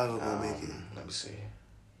Chicago gonna make it. Let me see.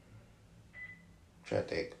 Try to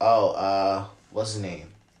think. Oh, what's his name?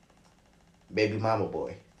 Baby Mama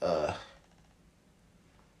Boy.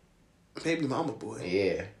 Baby Mama Boy.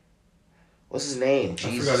 Yeah. What's his name?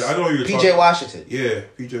 Jesus. I forgot. I know you were PJ talking. Washington. Yeah,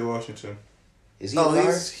 PJ Washington. Is he a guard?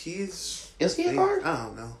 He's. Is he a guard? I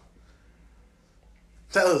don't know.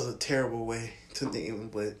 That was a terrible way to name him,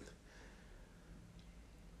 but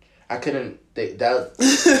I couldn't think that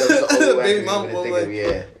was the only way Baby I Mama could Boy. think of.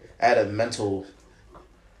 Yeah, I had a mental.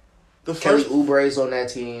 the Kelly first. Oubre's on that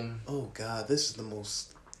team. Oh God, this is the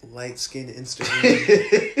most light-skinned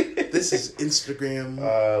Instagram. This is Instagram.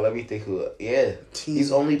 Let me think who. Yeah, team.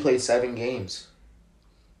 he's only played 7 games.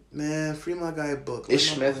 Man, free my guy Book.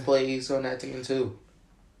 Ish Smith plays on that team too.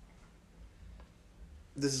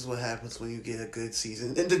 This is what happens when you get a good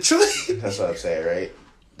season in Detroit. That's what I'm saying, right?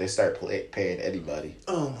 They start paying anybody.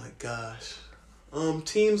 Oh my gosh.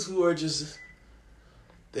 Teams who are just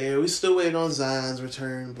there. We still waiting on Zion's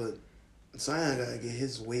return, but Zion gotta get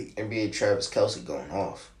his weight. NBA Travis Kelce going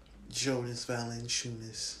off. Jonas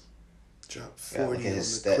Valanciunas dropped Yeah, 40 look on at the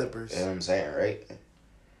his stat. Clippers. You know what I'm saying, right?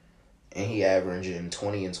 And he averaging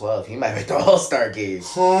 20 and 12. He might make the All-Star game.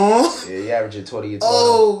 Huh? Yeah, he averaging 20 and 12.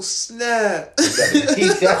 Oh snap! He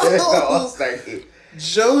got the All-Star game.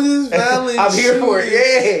 Jonas Valanciunas. I'm here for it.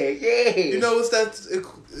 Yeah. You know what's that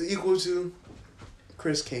equal to?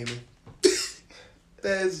 Chris Kaman.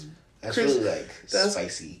 That's That's Chris- really like that's-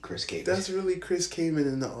 spicy Chris Kaman. That's really Chris Kaman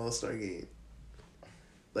in the All-Star game.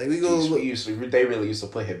 Like we gonna look. They really used to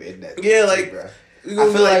put him in that. Yeah, like, bro. We I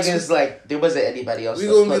gonna feel be like like it's like there wasn't anybody else. we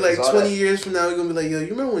to gonna put, be like 'cause all 20 that- years from now. We're gonna be like, yo, you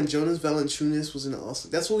remember when Jonas Valanciunas was in the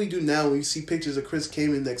All-Star? That's what we do now when you see pictures of Chris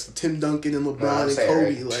Kaman next to Tim Duncan and LeBron I'm and saying,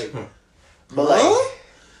 Kobe. right? Like, But like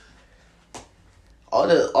all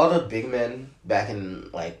the big men back in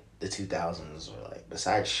like the 2000s were like,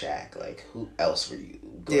 besides Shaq, like who else were you?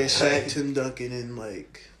 yeah, Shaq, Tim Duncan, and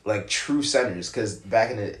like true centers, because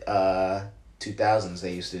back in the 2000s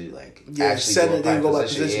they used to like actually center. They would go by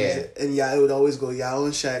position. positions, and it would always go Yao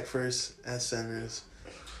and Shaq first as centers.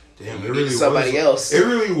 Damn, it really somebody else. It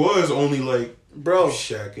really was only like Bro,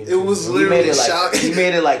 Shaq and it was Tim. literally He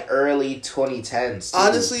made it like early 2010s. Too.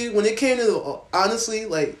 Honestly, when it came to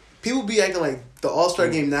like people be acting like the All-Star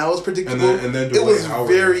game now is predictable. And then it was Howard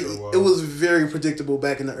very after a while. it was very predictable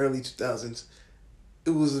back in the early 2000s.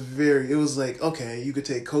 It was like, okay, you could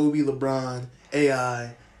take Kobe, LeBron,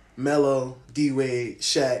 AI, Melo, D-Wade,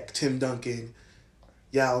 Shaq, Tim Duncan,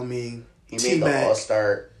 Yao Ming, he made the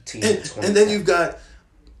All-Star team. and then you've got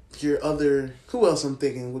your other, who else I'm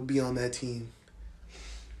thinking would be on that team?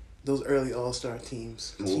 Those early All-Star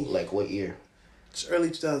teams. Like what year? It's early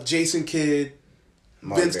 2000s. Jason Kidd,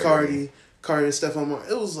 Mark Vince Barry. Carter, Stephon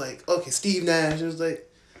Martin. It was like, okay, Steve Nash. It was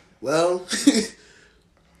like, well,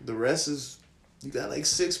 the rest is, you got like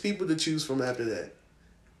 6 people to choose from after that.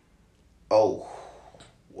 Oh.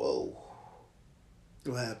 Whoa.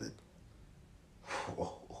 What happened?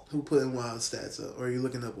 Whoa. Who put in wild stats up? Or are you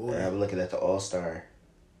looking up order? I'm looking at the All-Star.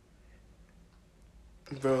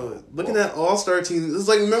 Bro, looking at All-Star teams, it's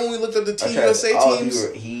like, remember when we looked up the Team USA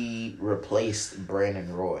teams? He replaced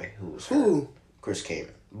Brandon Roy, who was Who? hurt. Chris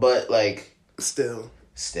Kaman. But, like... Still,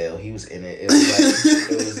 he was in it. It was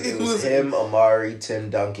like... it was him, Amari, Tim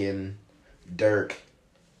Duncan, Dirk,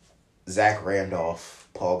 Zach Randolph,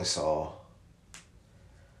 Paul Gasol.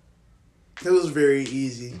 It was very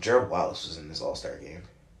easy. Gerald Wallace was in this All-Star game.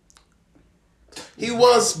 He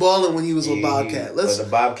was balling when he was with Bobcat. But the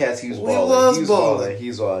Bobcats, he was balling. He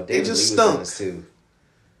was balling. David just Lee stunk. was in this too.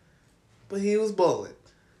 But he was balling.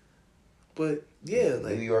 But, yeah.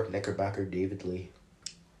 like New York Knickerbocker, David Lee.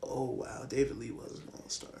 Oh, wow. David Lee was an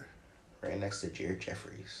all-star. Right next to Jared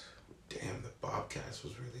Jeffries. Damn, the Bobcats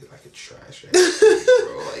was really like a trash ass team,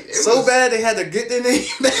 bro. Like, so bad they had to get their name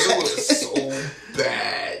back. It was so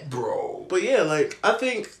bad, bro. But, yeah, like, I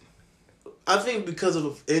think because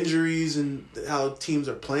of injuries and how teams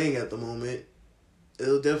are playing at the moment,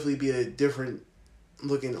 it'll definitely be a different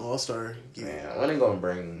looking all-star game. Man, when are they going to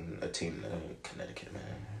bring a team to Connecticut, man?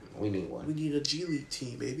 We need one. We need a G League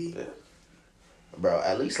team, baby. Yeah. Bro,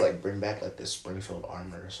 at least, like, bring back, like, the Springfield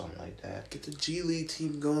Armor or something like that. Get the G League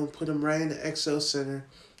team going, put them right in the XL Center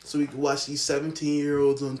so we can watch these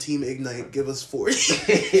 17-year-olds on Team Ignite give us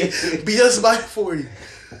 40. Beat us by 40.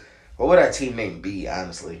 What would our team name be,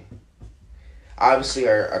 honestly? Obviously,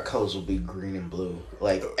 our colors will be green and blue.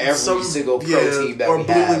 Like, every single pro team that we have. Or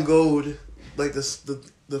blue and gold. Like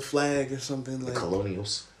the flag or something. The like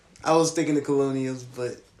Colonials. I was thinking the Colonials,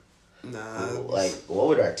 but nah. Like, what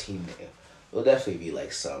would our team name? It'll definitely be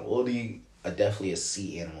like some. We'll be definitely a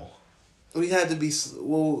sea animal. We had to be...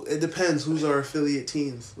 Well, it depends. Who's our affiliate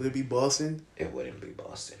teams? Would it be Boston? It wouldn't be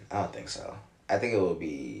Boston. I don't think so. I think it would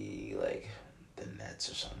be, like, the Nets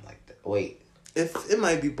or something like that. Wait. It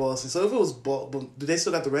might be Boston. So if it was... do they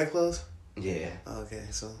still got the red clothes? Yeah. Okay,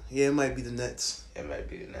 so... Yeah, it might be the Nets. It might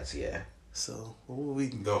be the Nets, yeah. So, what will we...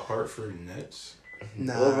 The Hartford Nets?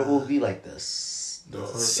 Nah. We'll be like the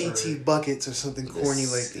CT buckets or something corny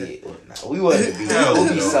like that. Nah, we wouldn't be.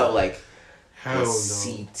 We'll be so like Hell no.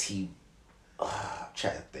 CT. I'm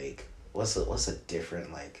trying to think. What's a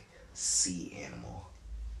different like sea animal?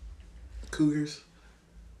 Cougars.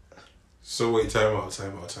 So wait, time out.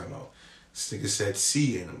 This nigga said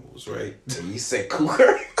sea animals, right? You said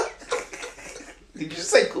cougar. Did you just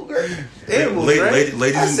say cougar? Animals, right?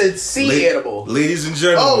 I said sea animal. Ladies and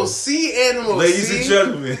gentlemen. Oh, sea animals. Ladies and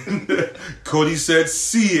gentlemen. Cody said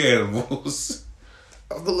sea animals.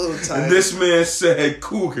 I'm a little tired. And this man said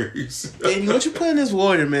cougars. Hey, what you put in this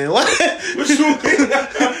water, man? What? What you mean?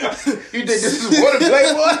 You think this is water,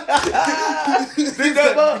 Playboy? Think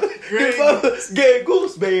about Gay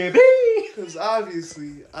Goose, baby. Because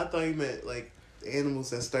obviously, I thought you meant like animals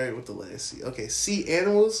that started with the letter C. Okay, sea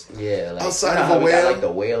animals? Yeah, like outside of a whale? got, like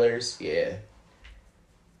the whalers, yeah.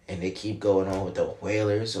 And they keep going on with the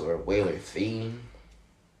whalers or whaler theme.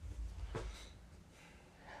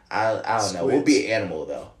 I don't know. Squids. We'll be an animal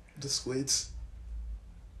though. The squids.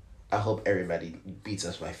 I hope everybody beats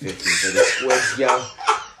us by 50 for the squids, yo.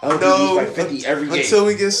 I hope we lose by 50 every game. Until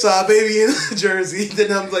we get Saw Baby in the jersey,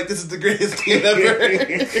 then I'm like, this is the greatest game ever.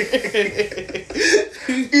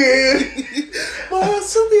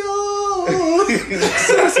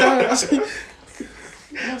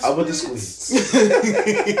 I'm with the squids.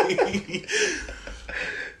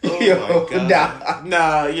 Oh my God.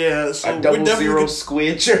 Nah, yeah. So a 00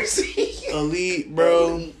 squid jersey. Elite,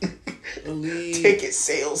 bro. Elite. Ticket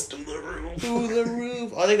sales through the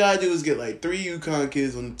roof. All they gotta do is get like 3 UConn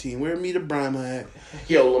kids on the team. Where Mita Brima at?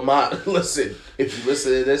 Yo, Lamont, listen. If you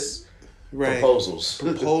listen to this, right. Proposals.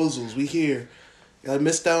 We here. Y'all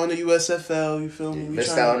missed out on the USFL. You feel me?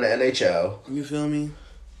 Missed out on the NHL. You feel me?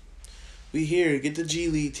 We here. Get the G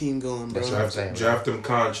League team going, bro. That's what I'm saying. Draft them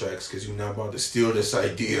contracts because you're not about to steal this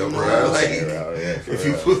idea, bro. Like, if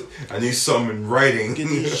you put, I need something in writing. Get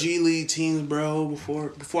these G League teams, bro.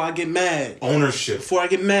 Before I get mad. Ownership. Before I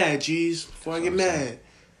get mad, G's. Before I get mad.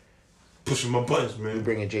 Pushing my buttons, man. We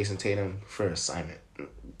bringing Jason Tatum for an assignment.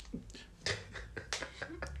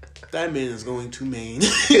 That man is going to Maine.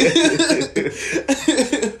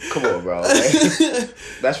 Come on, bro. Like,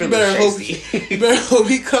 that's really shasty. You better hope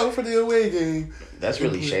he come for the away game. That's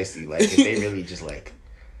really shasty. Like, if they really just, like,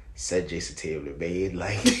 said Jason Tatum to Maine,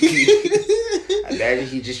 like, imagine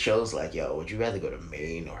he just chose, like, yo, would you rather go to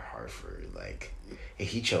Maine or Hartford? Like, and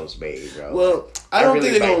he chose Maine, bro. Well, like, I don't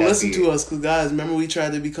think they're going to listen to us because, guys, remember we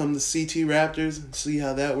tried to become the CT Raptors and see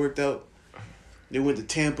how that worked out? They went to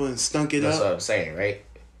Tampa and stunk it up. That's what I'm saying, right?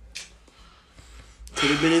 Could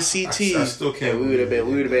have been in CT. I still can't. We would have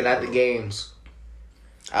been at the games.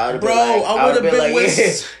 I would have Bro, I would have been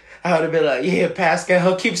with... I would have been like, yeah,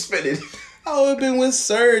 Pascal, keep spinning. I would have been with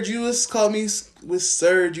Serge. You just called me with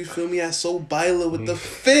Serge. You feel me? At So Baila with the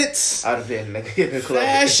fits. I'd have been in the club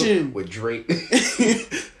Fashion. with Drake.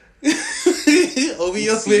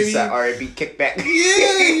 OVO, baby. R&B kickback.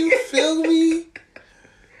 Yeah, you feel me?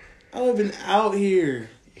 I would have been out here.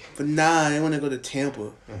 But nah, I want to go to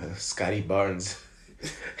Tampa. Scotty Barnes.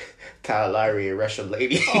 Kyle Lowry and Russian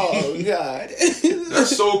Lady. Oh, God.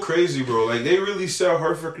 That's so crazy, bro. Like, they really said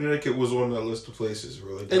Hartford, Connecticut was on that list of places,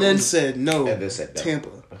 bro. Like, and then said no. And then said no. Tampa.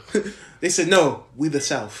 They said no. We the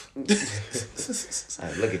South.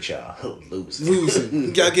 Right, look at y'all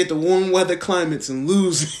losing. Y'all get the warm weather climates and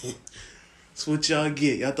losing. That's what y'all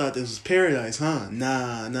get. Y'all thought this was paradise, huh?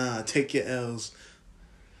 Nah. Take your L's.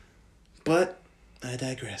 But I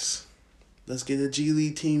digress. Let's get a G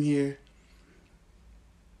League team here.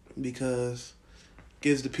 Because it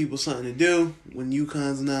gives the people something to do when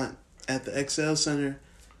UConn's not at the XL Center.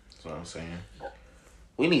 That's what I'm saying.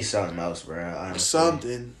 We need something else, bro.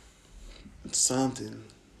 Honestly. Something.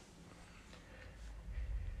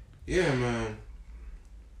 Yeah, man.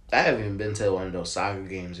 I haven't even been to one of those soccer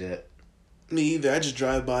games yet. Me either. I just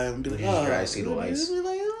drive by them and be like, drive, see the lights.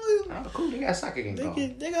 Oh, cool. They got soccer games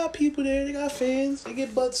going. They got people there. They got fans. They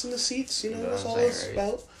get butts in the seats. You know, that's all it's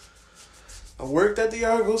about. I worked at the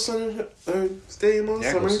Argo Center Stadium on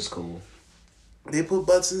summer. Is cool. They put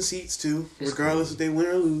butts in seats too, regardless if they win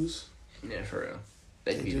or lose. Yeah, for real.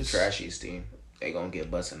 They can be the trashiest team. They gonna get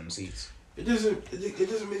butts in them seats. It doesn't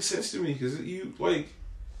make sense to me because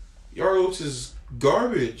Yarlos is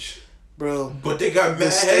garbage, bro. But they got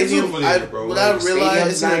mad heads over there, bro. What I realized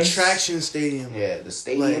is an attraction stadium. Yeah, the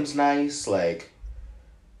stadium's nice. Like,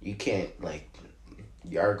 you can't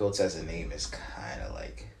Yargoats as a name is kind of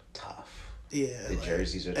tough. Yeah, the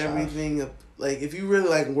jerseys are everything. Tough. If you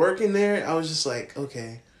really working there, I was just like,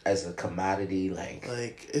 okay. As a commodity,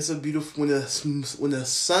 it's a beautiful when the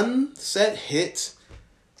sunset hits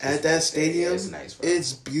at that stadium. It's nice, bro.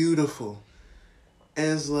 It's beautiful,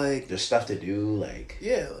 and it's there's stuff to do. It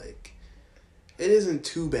isn't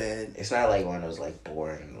too bad. It's not like one of those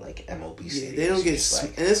boring MLB stadiums. Yeah, they don't get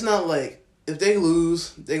and it's not if they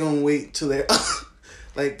lose, they gonna wait till they're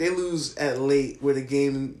they lose at late where the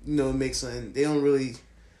game makes sense. They don't really.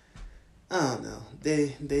 I don't know.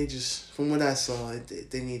 They just, from what I saw,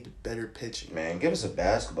 they need better pitching. Man, give us a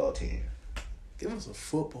basketball team. Give us a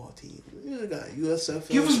football team. You got USFL.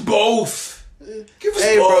 Give us both. Give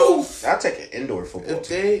us both. I'll take an indoor football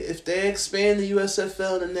team. If they expand the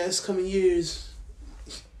USFL in the next coming years,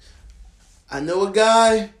 I know a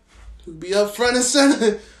guy who'd be up front and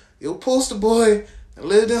center. Yo, poster boy that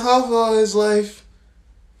lived in Hoffa all his life.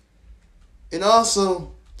 And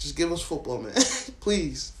also, just give us football, man.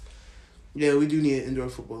 Please. Yeah, we do need an indoor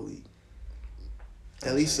football league.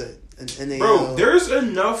 At least an NAL. Bro, there's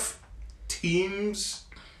enough teams,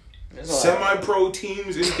 semi-pro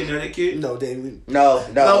teams in Connecticut. No, David. No.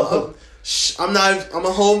 I'm a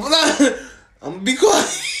home. I'm gonna be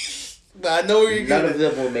quiet. But I know where you're going. None of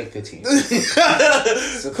them will make the team.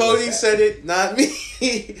 Cody said it, not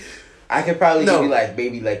me. I could probably give you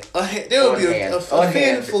maybe there will be a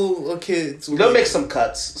handful of kids. They'll make some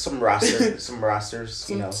cuts, some rosters, some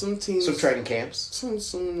teams, some training camps.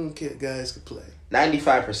 Some guys could play.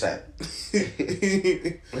 95%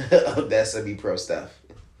 of that semi-pro stuff.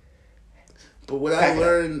 But what I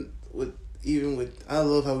learned I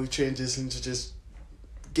love how we transitioned to just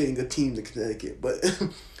getting a team to Connecticut. But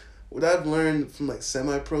what I've learned from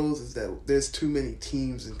semi-pros is that there's too many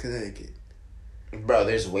teams in Connecticut. Bro,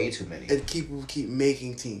 there's way too many. And people keep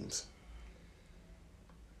making teams.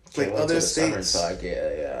 Can't wait other till the states. Summer until I get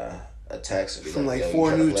a text from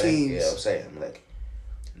 4 new teams. Yeah, I'm saying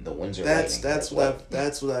the Windsor. That's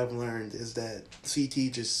what I've learned is that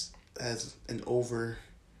CT just has an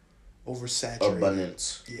oversaturated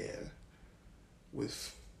abundance. Yeah,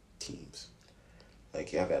 with teams.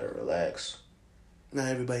 Y'all gotta relax. Not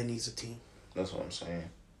everybody needs a team. That's what I'm saying.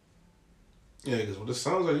 Yeah, because it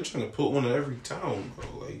sounds like you're trying to put one in every town,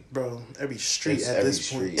 bro. Every street at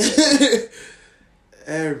this point.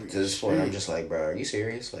 Every to this point, I'm just bro, are you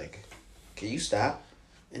serious? Can you stop?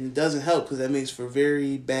 And it doesn't help because that makes for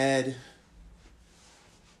very bad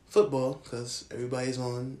football because everybody's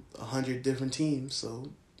on 100 different teams,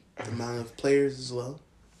 so the amount of players is low.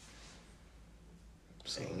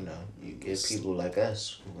 So, you get people like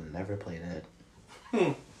us who will never play that.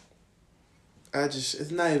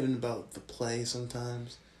 It's not even about the play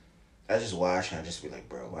sometimes. I just watch and I just be like,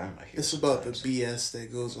 bro, why am I here? It's about the BS that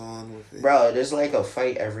goes on with it. Bro, there's a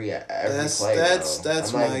fight every play.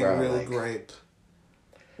 That's my real gripe.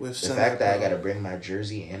 The fact that I gotta bring my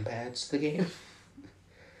jersey and pads to the game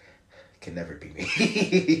can never be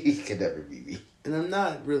me. Can never be me. And I'm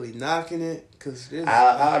not really knocking it because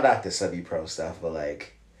I'll knock the semi-pro stuff, but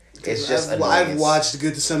like it's just I've watched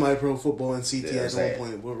good semi-pro football in CT at one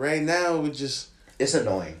point, but right now it's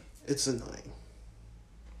annoying. It's annoying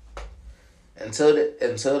until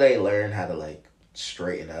they learn how to like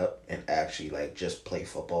straighten up and actually like just play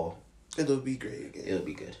football. It'll be great again. It'll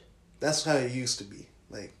be good. That's how it used to be.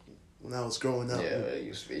 Like when I was growing up. Yeah, it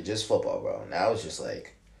used to be just football, bro. Now it's just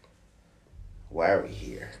like, why are we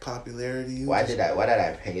here? Popularity. Why did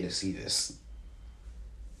I pay to see this?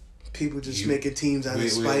 People just making teams out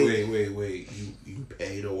of spite. Wait. You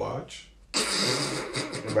pay to watch?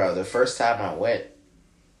 Bro, the first time I went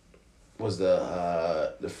was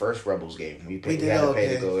the first Rebels game. We had to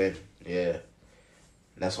pay to go in. Yeah.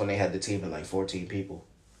 That's when they had the team of like 14 people.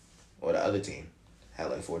 Or the other team had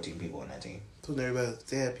like 14 people on that team. So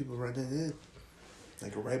they had people running in.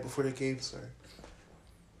 Like right before the game started.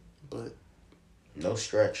 But no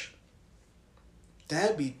stretch.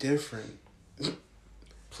 That'd be different.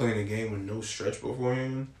 Playing a game with no stretch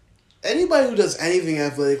beforehand? Anybody who does anything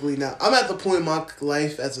athletically now, I'm at the point in my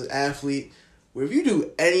life as an athlete where if you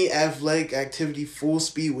do any athletic activity full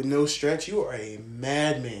speed with no stretch, you are a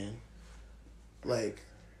madman. Like,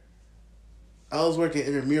 I was working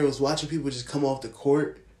intramurals, watching people just come off the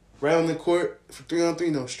court, right on the court for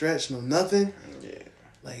 3-on-3, no stretch, no nothing. Yeah.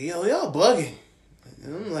 Like, yo, y'all bugging.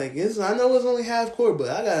 And I'm like, I know it's only half court, but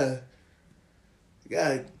I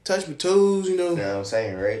gotta touch my toes, you know. You know what I'm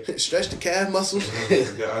saying, right? Stretch the calf muscles.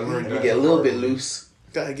 I learned that. You get a little bit loose.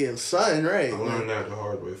 Gotta get something right. I learned that the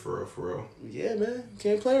hard way, for real. Yeah, man.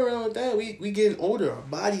 Can't play around with that. We getting older. Our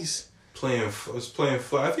bodies. I was playing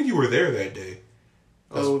flag. I think you were there that day.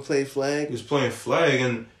 We played flag? He was playing flag,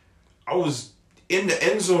 and I was in the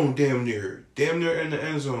end zone damn near in the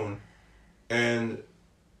end zone. And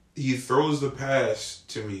he throws the pass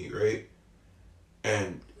to me, right?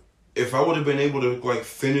 And if I would have been able to like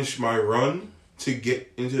finish my run to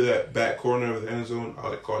get into that back corner of the end zone, I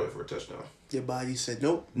would have caught it for a touchdown. Your body said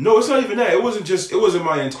nope. No, it's not even that. It wasn't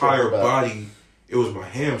my entire body. It was my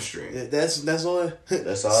hamstring. Yeah, that's all.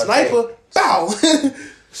 That's all. Sniper, bow.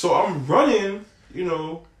 So I'm running,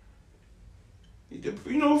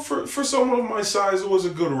 for someone of my size, it was a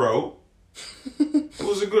good route. It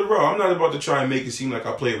was a good route. I'm not about to try and make it seem like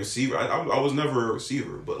I play receiver. I was never a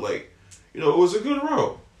receiver, but it was a good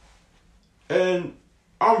route. And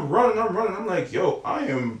I'm running. I'm like, yo, I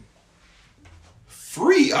am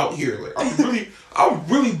free out here. Like I'm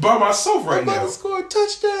really by myself right now. I'm about to score a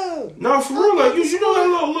touchdown. No, for real. Like you know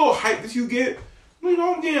that little hype that you get.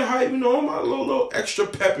 I'm getting hype. My little extra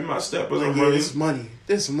pep in my step as I'm running.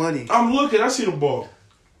 This money. I'm looking. I see the ball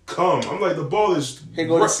come. I'm like, the ball is here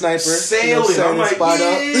go the sniper sailing. I'm like,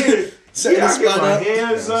 setting the spot my up.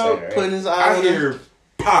 hands up, putting his eye on it.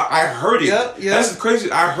 Pop. I heard it. Yep. That's the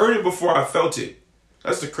crazy. I heard it before I felt it.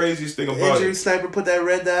 That's the craziest thing about Injury sniper put that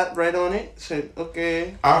red dot right on it. Said,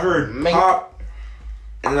 okay. I heard pop,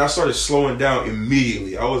 and then I started slowing down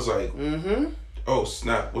immediately. I was like, oh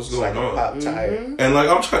snap, what's going on? Pop tire. And like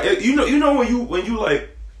I'm trying, you know when you like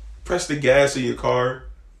press the gas in your car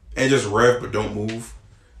and just rev but don't move.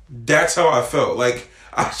 That's how I felt. Like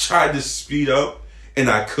I tried to speed up and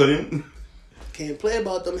I couldn't. Can't play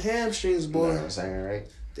about them hamstrings, boy. You know what I'm saying, right?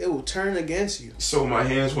 They will turn against you. So my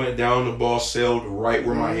hands went down. The ball sailed right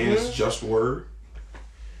where my hands just were.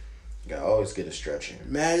 You gotta always get a stretch in.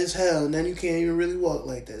 Mad as hell, and then you can't even really walk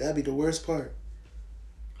like that. That'd be the worst part.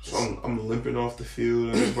 So I'm limping off the field,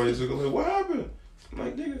 and everybody's looking like, "What happened?" I'm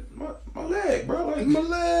like, "Nigga, my leg, bro. Like my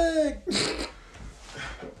leg."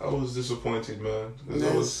 I was disappointed, man.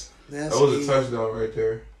 That was a touchdown right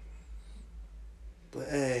there. But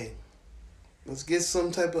hey, let's get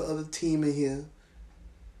some type of other team in here.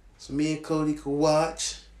 So me and Cody could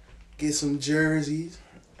watch, get some jerseys.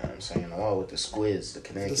 You know what I'm saying? All with the Squids, the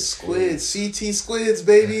Connecticut Squids. CT Squids,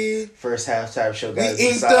 baby. First halftime show, guys. We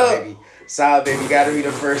inked up. Baby. Solid, baby. Gotta be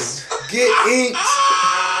the first. Get inked.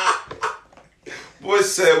 Boy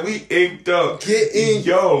said we inked up. Get inked.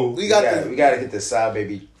 Yo. We gotta get the Solid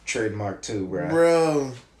Baby trademark too, bro.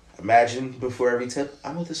 Bro. Imagine before every tip,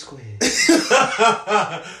 I'm with the Squids.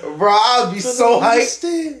 Bro, I'll be so hyped.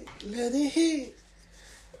 Let it hit.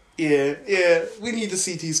 Yeah. We need the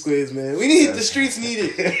CT Squids, man. The streets need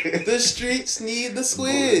it. The streets need the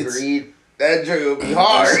Squids. Agreed. That joke will be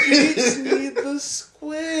hard. The streets need the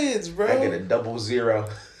Squids, bro. I get a 00.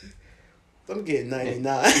 I'm getting 99.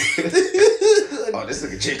 Oh, this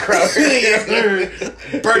nigga Jay Crowder.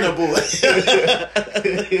 Burner boy.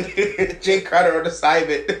 Jay Crowder on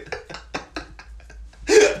assignment.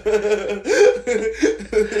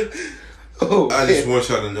 Oh, I just want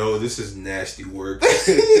y'all to know this is nasty work.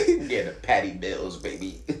 Yeah, the Patty Mills,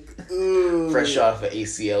 baby. Fresh off of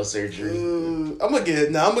ACL surgery. I'm gonna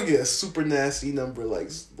get a super nasty number like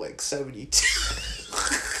 72.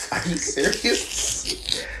 Are you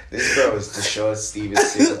serious? This bro is Deshaun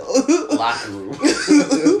Stevenson locker room.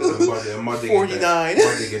 I'm about to 49. I'm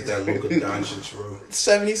about to get that Luka Doncic, bro.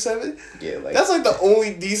 77? Yeah, like that's like the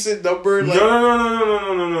only decent number. Like,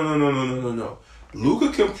 No.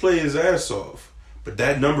 Luka can play his ass off, but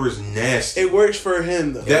that number is nasty. It works for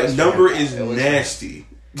him though. That number is nasty.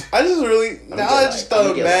 I just really I just thought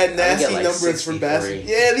of bad nasty like numbers for basketball.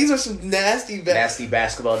 Yeah, these are some nasty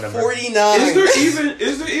basketball numbers. 49.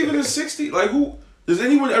 Is there even a 60? Like who does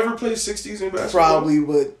anyone ever play 60s in basketball?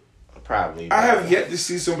 Probably. I have yet to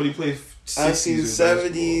see somebody play 60s. I've seen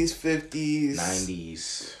 70s, 50s,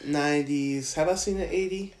 90s. Have I seen an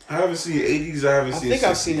 80? I haven't seen 80s. I think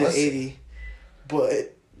I've seen an 80.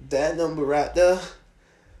 But that number right there,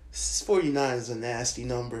 49 is a nasty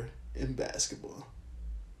number in basketball.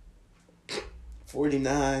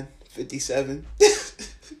 49, 57,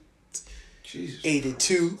 Jesus.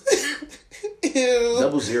 82.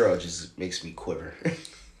 Double zero just makes me quiver.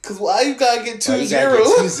 Cause why you gotta get 2 zeros?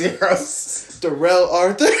 Get 2 zeros. Darrell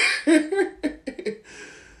Arthur.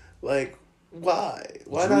 Like, why?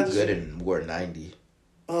 Why Drew not? Gooden wore 90.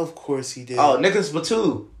 Of course he did. Oh, Nicholas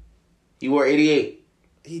Batum. He wore 88.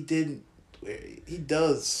 He didn't. He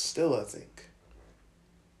does still, I think.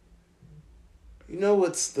 You know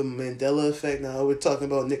what's the Mandela effect now? We're talking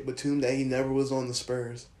about Nick Batum, that he never was on the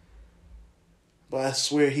Spurs. But I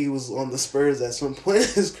swear he was on the Spurs at some point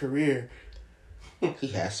in his career. He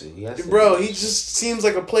has to. Bro, he just seems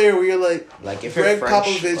like a player where you're like if Greg French,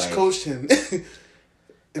 Popovich coached him.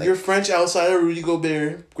 If you're French outside of Rudy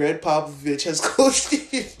Gobert, Greg Popovich has coached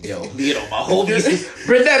you. Yo, being on my homies.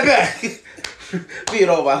 Bring that back. Being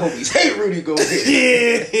on my homies. Hey, Rudy Gobert.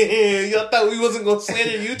 Yeah, y'all thought we wasn't going to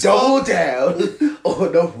slander Utah? Double down. Oh,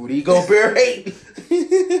 no, Rudy Gobert hate.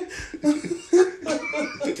 You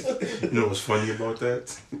know what's funny about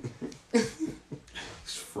that?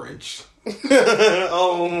 It's French.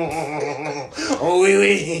 Oh,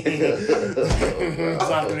 oui.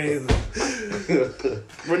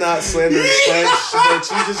 We're not slandering French, but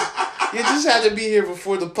you just had to be here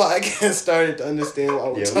before the podcast started to understand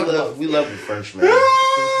what we're talking about. We love the French, man. We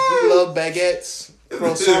love baguettes.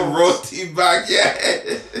 Roti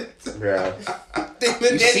baguette. Yeah.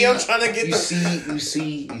 Danny, I'm trying to get you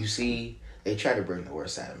see. They try to bring the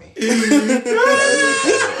worst out of me.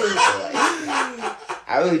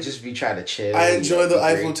 I really just be trying to chill. I enjoy the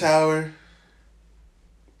Eiffel Tower.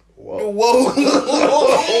 Whoa.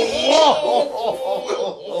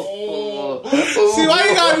 See, why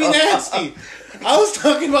you gotta be nasty? I was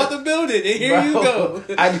talking about the building, and here you go.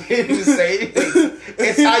 I didn't even say anything.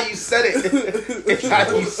 It's how you said it.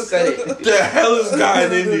 The hell has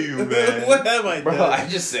gotten into you, man? What have I done? Bro, I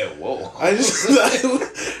just said, whoa.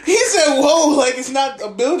 He said, whoa, like it's not a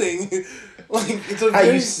building. Like, it's a how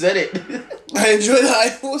you said it. I enjoy the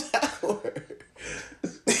Eiffel Tower.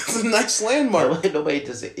 It's a nice landmark. Nobody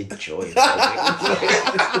doesn't enjoy it.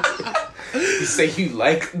 You say you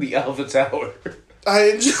like the Eiffel Tower. I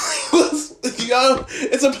enjoy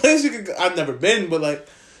it's a place you can go. I've never been, but like,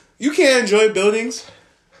 you can't enjoy buildings.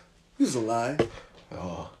 This is a lie.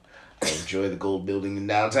 Oh, I enjoy the gold building in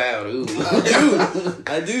downtown. Ooh.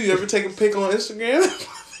 I do. You ever take a pic on Instagram?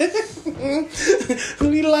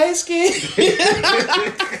 Who you light skin?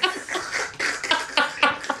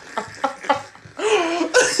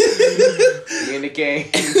 In the game.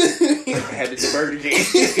 I had the Burger King.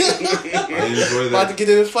 About to get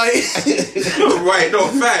in a fight. Right, no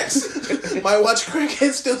facts. Might watch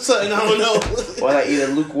Crackhead still something, I don't know. While I eat a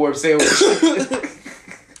lukewarm sandwich.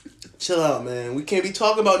 Chill out, man. We can't be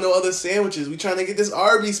talking about no other sandwiches. We trying to get this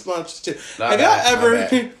Arby's sponsorship. Have y'all ever...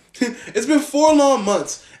 It's been 4 long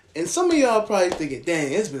months. And some of y'all probably thinking,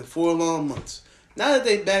 dang, it's been 4 long months. Now that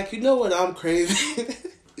they back, you know what I'm craving?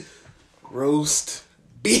 Roast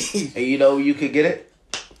beef. And you know you could get it?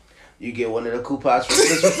 You get one of the coupons from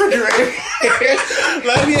this refrigerator.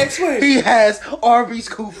 Let me explain. He has Arby's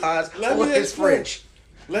coupons on his fridge.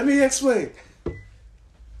 Let me explain.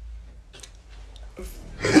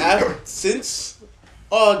 Since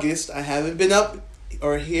August, I haven't been up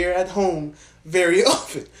or here at home very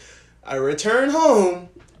often. I return home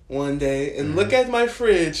one day and look at my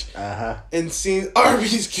fridge and see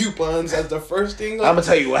Arby's coupons as the first thing. I'm gonna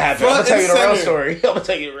tell you what happened. I'm gonna tell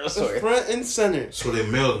you the real story. Front and center. So they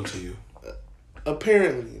mailed them to you.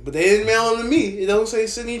 Apparently, but they didn't mail them to me. It don't say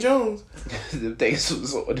Sidney Jones. The things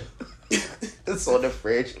was on. It It's on the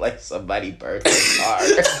fridge like somebody burnt their car.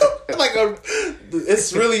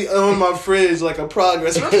 It's really on my fridge like a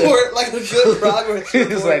progress report, like a good progress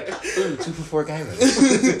report. It's like 2 for $4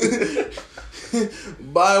 guys.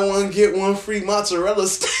 Buy one get one free mozzarella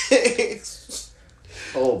sticks.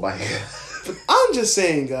 Oh my god! I'm just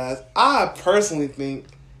saying, guys. I personally think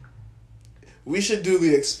we should do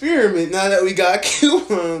the experiment now that we got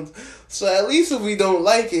coupons. So at least if we don't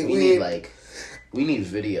like it, we need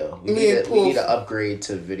video. We need to upgrade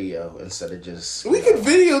to video instead of just. We can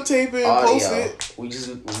videotape it and audio. post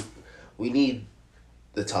it. We need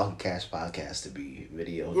the Talking Cash podcast to be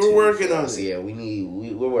video. We're working on it. Yeah,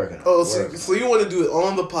 we're working on it. Oh, so you want to do it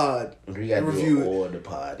on the pod? We got to review it on the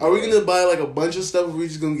pod. Are we gonna buy like a bunch of stuff? Or are we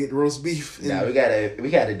just gonna get roast beef? Nah, we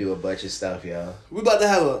gotta do a bunch of stuff, yo. We about to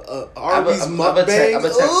have a Arby's mukbang. I'm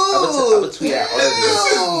gonna tweet at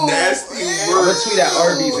Arby's. Nasty works. I'm gonna tweet at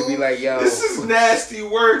Arby's and be like, yo, this is nasty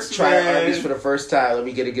works. Try man. Arby's for the first time. Let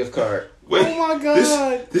me get a gift card. Wait, oh my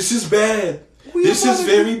god, this is bad. This is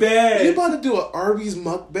very bad. You about to do an Arby's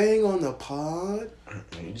mukbang on the pod?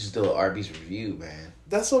 You just do an Arby's review, man.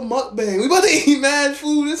 That's a mukbang. We about to eat mad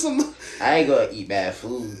food. I ain't gonna eat bad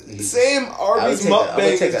food. Same Arby's mukbang. I'm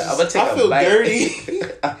gonna take I a feel bite. dirty.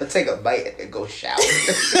 I'm gonna take a bite and then go shower.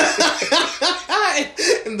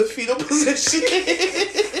 In the fetal position.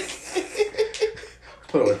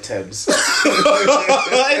 Put on Thames.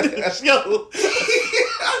 Yo.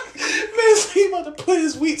 Man, so he about to put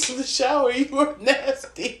his wheats in the shower. You were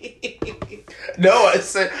nasty. No, I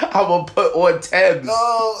said I'm gonna put on Thames.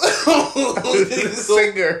 Oh,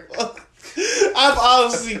 Singer. I'm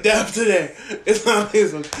honestly deaf today. It's not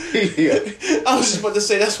his one. Yeah. I was just about to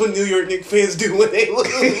say that's what New York Knicks fans do when they lose.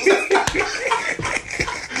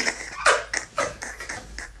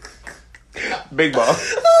 Big ball.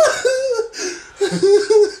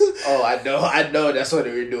 Oh, I know. That's what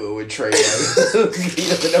they were doing with Trey. In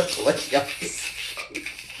the playoffs.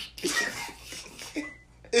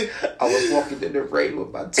 I was walking in the rain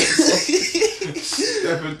with my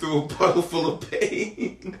stepping through a puddle full of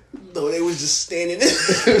pain. No, they was just standing.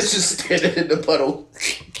 They was just standing in the puddle.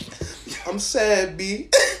 I'm sad, B.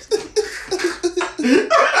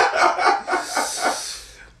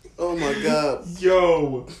 Oh my god.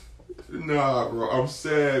 Yo. Nah, bro. I'm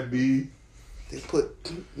sad, B. They put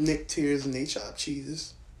Nick tears in they chopped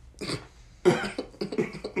cheeses. Is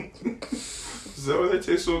that why they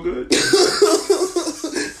taste so good?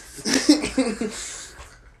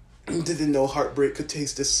 Didn't know heartbreak could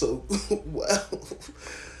taste this so well.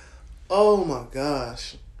 Oh my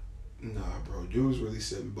gosh. Nah, bro. Dudes really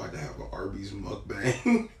said we about to have an Arby's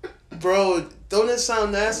mukbang. Bro, don't it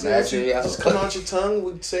sound nasty? Just come out your tongue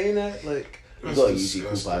with saying that? Like, you gonna use your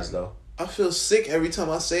coupons though. I feel sick every time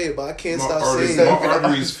I say it, but I can't stop saying it. My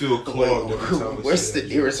arteries feel clogged every time I say it. Where's the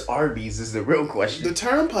nearest Arby's is the real question. The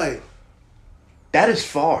Turnpike. That is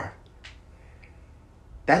far.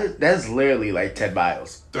 That is literally like 10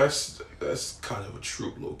 miles. That's kind of a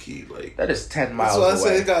troop, low key. Like that is 10 miles away. That's why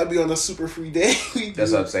I say it gotta be on a super free day.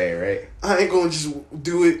 That's what I'm saying, right? I ain't gonna just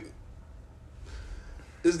do it.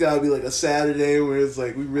 It's gotta be like a Saturday where it's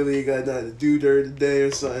like we really ain't got nothing to do during the day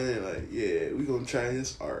or something. And like, yeah, we gonna try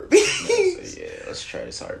this Arby's. Yeah, let's try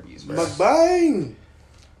this Arby's, bro. Mukbang.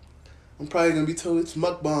 I'm probably gonna be told it's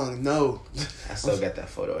mukbang. No, I still got that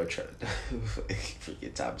photo. I tried to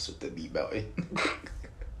forget Thomas with the meat melting.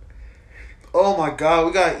 Oh my god,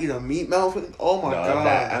 we gotta eat a meat melt. Oh my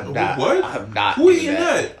god, I'm not. What? I'm not. Who eating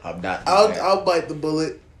that? I'm not. I'll bite the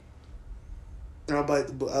bullet.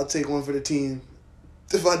 I'll take one for the team.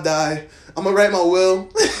 If I die, I'm gonna write my will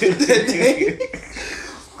that day.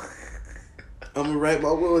 I'm gonna write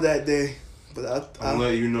my will that day. But I'm gonna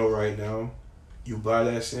let you know right now. You buy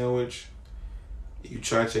that sandwich. You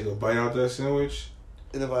try to take a bite out that sandwich.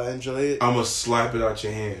 And if I enjoy it, I'm gonna slap it out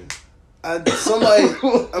your hand. I'm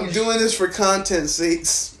doing this for content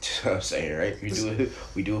sakes. That's what I'm saying, right? We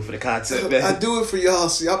do it for the content, man. I do it for y'all,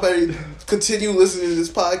 so y'all better continue listening to this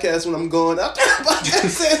podcast when I'm gone after I buy that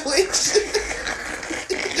sandwich.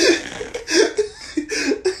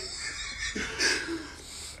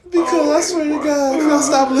 Because I swear to God, if y'all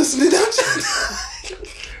stop listening,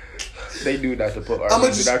 they knew not to put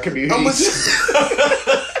Arby's in our community.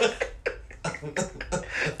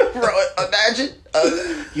 Bro, imagine.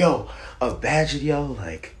 Imagine,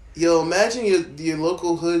 like. Yo, imagine your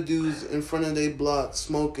local hood dudes in front of their block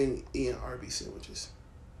smoking, eating Arby's sandwiches.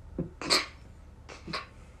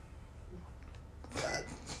 God.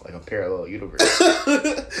 Like a parallel universe.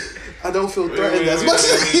 I don't feel threatened as much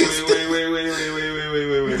as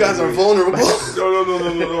wait. You guys are vulnerable.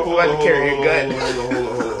 No. Hold on. Hold on.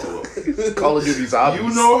 Call of Duty Zombies.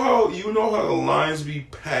 You know how the lines be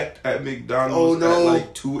packed at McDonald's at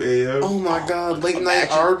like 2 a.m. Oh my god, late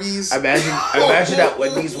night Arby's. Imagine that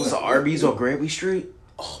Wendy's was Arby's on Granby Street.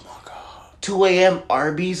 Oh my god. 2 a.m.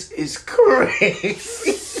 Arby's is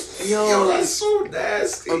crazy. Yo, that's so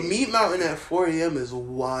nasty. A meat mountain at 4 a.m. is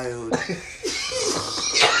wild.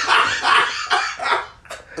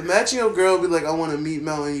 Imagine your girl be like, I want a meat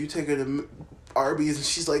mountain. You take her to Arby's and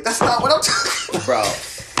she's like, that's not what I'm talking about. Bro,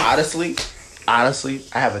 honestly, I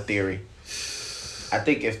have a theory. I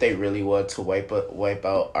think if they really want to wipe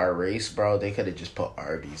out our race, bro, they could have just put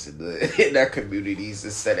Arby's in their communities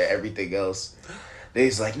instead of everything else.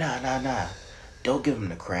 They's like, nah. Don't give them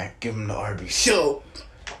the crack. Give them the Arby's. Yo.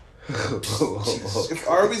 If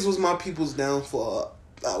Arby's was my people's downfall,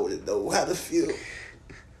 I wouldn't know how to feel.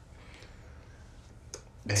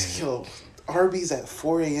 Man. Yo, Arby's at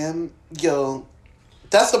 4 a.m. Yo,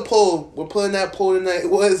 that's the poll. We're putting that poll tonight.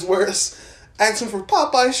 What is worse? Asking for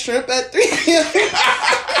Popeye shrimp at 3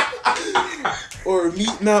 a.m. or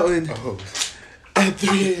Meat Mountain at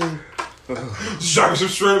 3 a.m. Drop some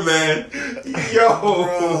shrimp, man. Yo.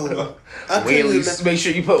 Bro. Whaley's. Make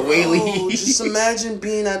sure you put Whaley. Just imagine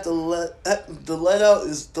being at the let out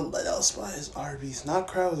spot is Arby's, not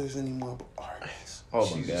Krauser's anymore, but Arby's. Oh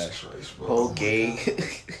my gosh. Whole gang.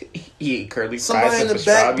 He ate curly fries. Somebody in the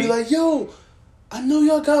back be like, yo, I know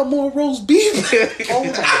y'all got more roast beef. Oh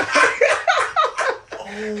my god.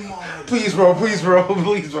 Oh my. Please, bro. Please, bro.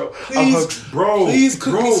 Please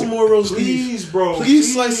cook me some more roast beef. Please, bro.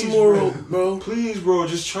 Please slice some more roast, bro. Please, bro.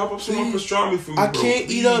 Just chop up some more pastrami for me, bro. I can't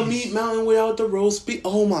eat a meat mountain without the roast beef.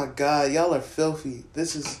 Oh my god, y'all are filthy.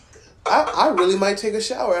 This is. I really might take a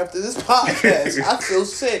shower after this podcast. I feel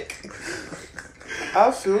sick. I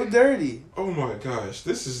feel dirty. Oh my gosh,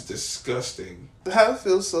 this is disgusting. I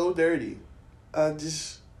feel so dirty.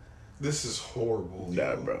 This is horrible.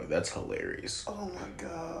 Nah, bro, that's hilarious. Oh my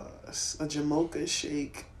god. A Jamocha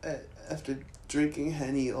shake after drinking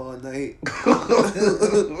Henny all night.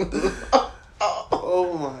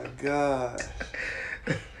 Oh my god.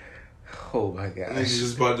 Oh my god. Niggas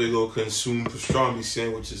just about to go consume pastrami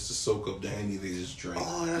sandwiches to soak up the Henny they just drank.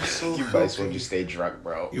 Oh, that's so You might as well just stay drunk,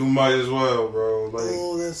 bro. You might as well, bro. Like,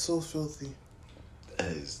 oh, that's so filthy.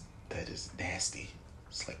 That is nasty.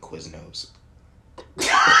 It's like Quiznos.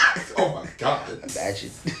 Oh my god.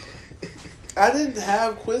 Imagine. I didn't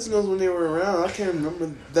have Quiznos when they were around. I can't remember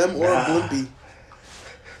them or Blimpie.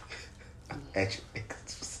 Actually,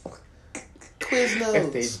 Quiznos.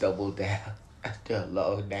 If they double down after a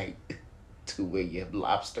long night, 2 a.m.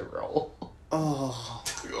 lobster roll.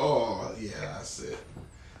 Oh yeah, that's it.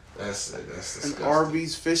 That's disgusting. An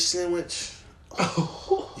Arby's fish sandwich.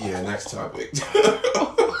 Yeah, next topic.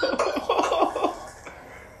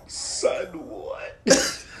 Son, what?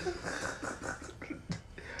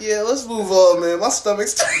 Yeah, let's move on, man. My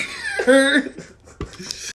stomach's hurt.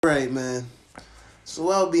 Right, man. So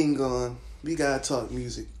while being gone, we gotta talk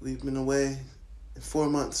music. We've been away in 4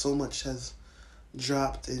 months. So much has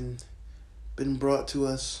dropped and been brought to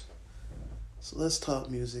us. So let's talk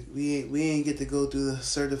music. We ain't get to go through the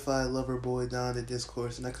Certified Lover Boy Donda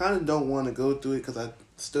discourse, and I kind of don't want to go through it because I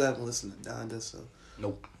still haven't listened to Donda. So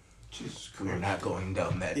nope. Jesus Christ. We're not going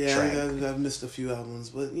down that yeah, track. I've missed a few albums,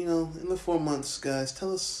 but you know, in the 4 months, guys,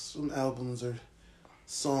 tell us some albums or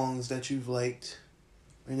songs that you've liked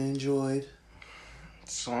and enjoyed.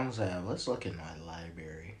 Songs I have. Let's look in my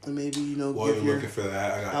library. And maybe, you know, while you're looking for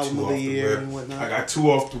that, I got album 2 of off the the year rip. and whatnot. I got 2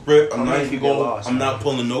 off the rip. I'm not even going. Lost, I'm man. not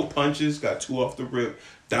pulling no punches. Got 2 off the rip.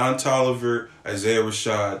 Don Toliver, Isaiah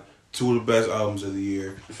Rashad, 2 of the best albums of the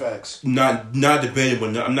year. Facts. Not debating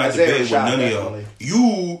with. I'm not Isaiah debating Rashad, with none definitely. of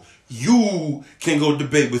y'all. You can go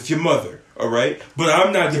debate with your mother. All right, but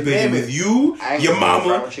I'm not debating with you, your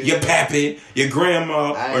mama, your pappy, your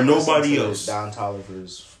grandma, or nobody else. Don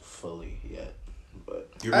Toliver's fully yet, but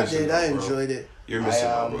You're I missing did. out, I bro. enjoyed it. You're missing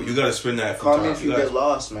out, bro. You gotta spend that. Call Me If You Get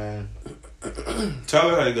Lost, man.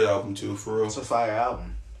 Tyler had a good album too, for real. It's a fire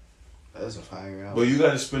album. That is a fire album. But you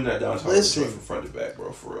gotta spin that down from Listen. front to back,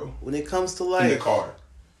 bro, for real. When it comes to In life, the car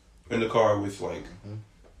with like,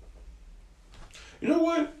 you know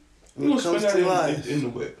what? We're When gonna it spin comes to that life. in the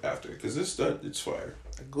whip after, because it's fire.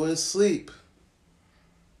 I go to sleep.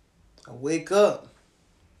 I wake up.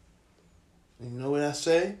 And you know what I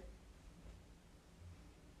say?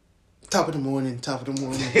 Top of the morning, top of the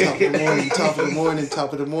morning, top of the morning, top of the morning,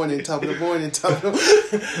 top of the morning, top of the morning, top of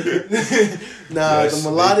the Nah, Yes, the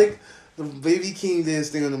melodic, the Baby King did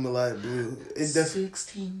this thing on the melodic blue. It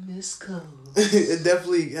 16 missed calls. it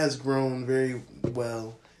definitely has grown very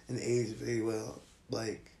well and aged very well.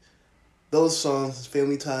 Like, those songs,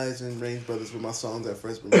 Family Ties and Range Brothers were my songs at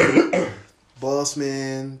first. But Boss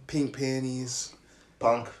Man, Pink Panties.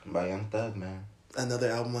 Punk by Young Thug, man.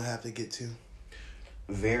 Another album I have to get to.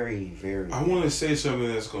 Very, very. I want to say something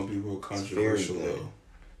that's gonna be real controversial though.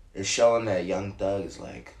 It's showing that Young Thug is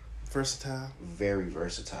like versatile. Very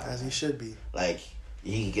versatile. As he should be. Like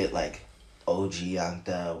he can get like OG Young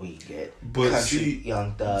Thug, we get but country see,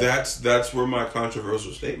 Young Thug. That's where my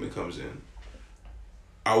controversial statement comes in.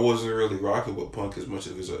 I wasn't really rocking with Punk as much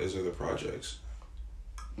as other projects.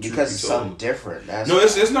 Because it's something different.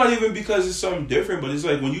 It's not even because it's something different, but it's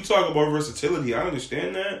like when you talk about versatility, I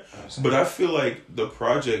understand that. But I feel like the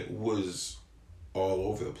project was all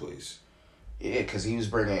over the place. Yeah, because he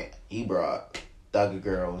brought Thugger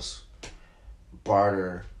Girls,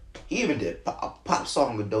 Barter. He even did pop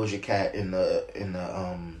song with Doja Cat in the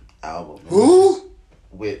album. Who?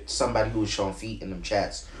 With somebody who was showing feet in them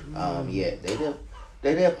chats. Yeah,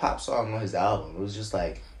 they did a pop song on his album. It was just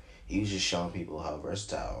like he was just showing people how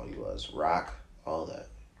versatile he was. Rock, all that.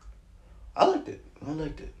 I liked it.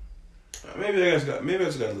 Maybe I just got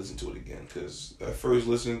to listen to it again because that first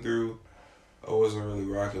listen through, I wasn't really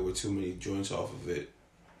rocking with too many joints off of it.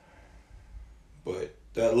 But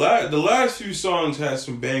the last few songs had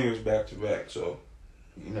some bangers back to back. So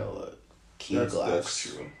you know what, that's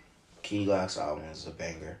true. Key Glock's album is a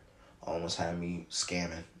banger. Almost had me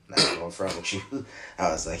scamming. Not going front with you.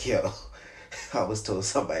 I was like, yo, I was told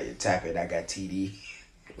somebody to tap it. I got TD.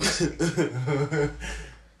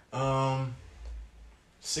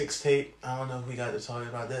 Six Tape. I don't know if we got to talk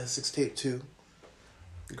about that. Six Tape 2.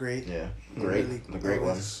 Great. Yeah, great. Really, the great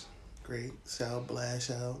ones. Great. Sal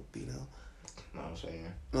Blash out. You know. Know what I'm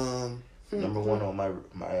saying? Number one on my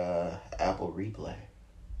Apple Replay.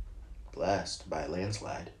 Blast by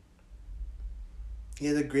Landslide. He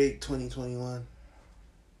had a great 2021.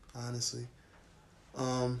 Honestly.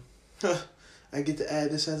 I get to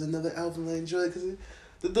add this as another album I enjoy because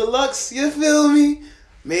the deluxe, you feel me?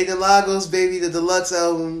 Made in Lagos, baby, the deluxe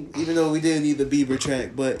album, even though we didn't need the Bieber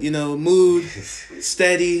track, but you know, Mood,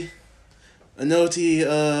 Steady, Anoti,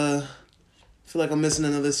 I feel like I'm missing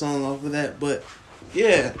another song off of that, but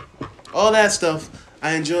yeah, all that stuff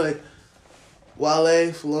I enjoyed.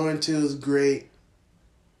 Wale, Florin 2 is great.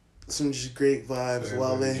 Some just great vibes.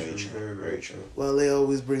 Very true. Wale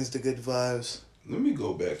always brings the good vibes. Let me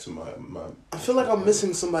go back to my. I feel like I'm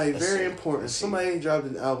missing somebody very important. Somebody dropped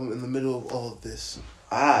an album in the middle of all of this.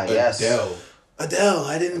 Yes. Adele.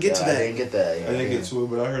 I didn't get to that. I didn't get that. I didn't get to it,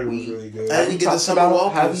 but I heard it was really good. I didn't get to Summer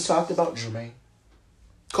Walkers. Have you talked about Jermaine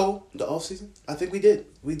Cole, the off season? I think we did.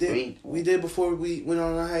 We did before we went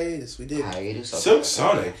on a hiatus. We did. Silk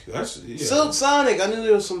Sonic. Silk Sonic. I knew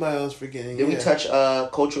there was somebody I was forgetting. Did we touch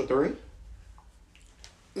Culture 3?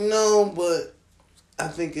 No, but I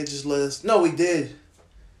think it just let us. No, we did.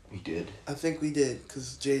 We did. I think we did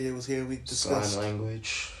because JJ was here. We discussed Sign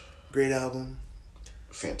Language. Great album.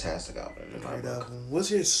 Fantastic album. Great album.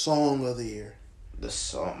 What's your song of the year? My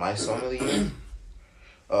song of the year.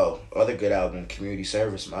 Oh, other good album, Community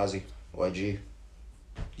Service, Mozzie, YG.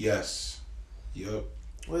 Yes. Yep.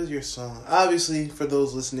 What is your song? Obviously, for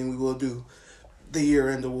those listening, we will do the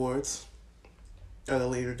year-end awards at a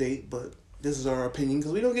later date, but this is our opinion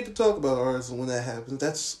because we don't get to talk about ours when that happens.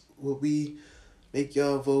 That's what we make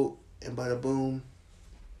y'all vote, and bada boom.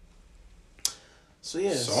 So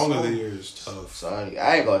yeah, song of the year is tough.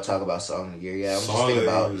 I ain't gonna talk about song of the year yet. I'm just thinking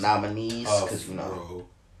about nominees because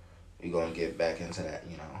we're gonna get back into that,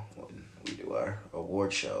 when we do our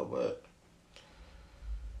award show. But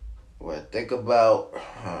what I think about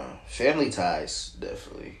Family Ties,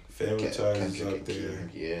 definitely. Family Ties is up there.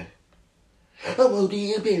 Yeah. I'm OD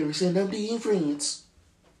embarrassing. I'm the friends.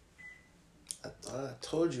 I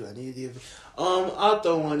told you I needed the. I'll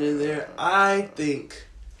throw one in there. I think.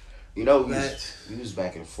 We was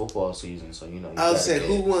back in football season, so I would say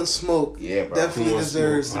Who Wants Smoke? Yeah, bro. Definitely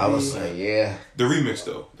deserves. I would say the remix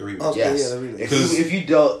though. The remix. Okay, yes. Yeah, the remix. If you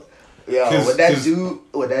don't. When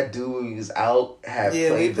that dude was out,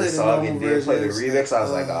 played the song and then played the remix, I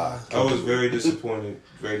was like, I was very disappointed.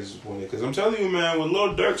 Very disappointed. Because I'm telling you, man, when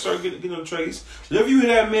Lil Durk started getting on tracks, whenever you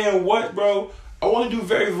hear that man, what, bro? I want to do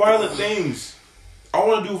very violent things. I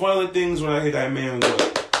want to do violent things when I hear that man,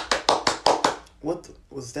 what? What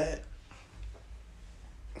was that?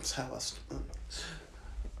 That's how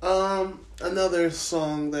I. Another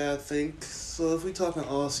song that I think. So if we talking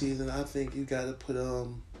all season, I think you got to put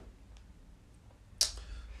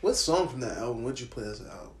What song from that album would you put as an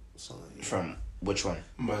album song? From which one?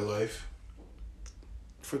 My Life.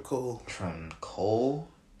 For Cole. From Cole?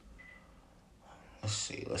 Let's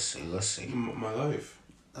see. My Life.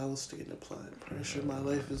 I was thinking Applying Pressure. My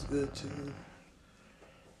Life is good too.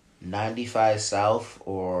 95 South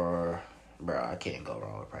or Bro, I can't go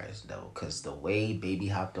wrong with Price though, cause the way Baby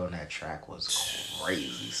hopped on that track was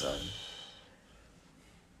crazy, son.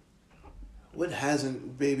 What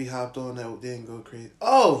hasn't Baby hopped on that didn't go crazy?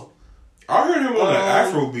 Oh, I heard him on an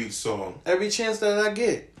Afrobeat song. Every chance that I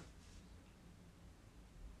get.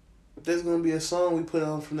 If there's gonna be a song we put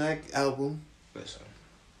on from that album. Listen,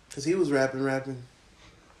 cause he was rapping.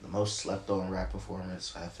 The most slept on rap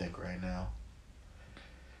performance I think right now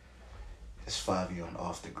is Fivio on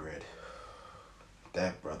Off the Grid.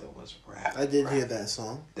 That brother was rapping. I did hear that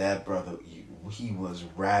song. That brother, he was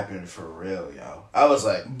rapping for real, yo. I was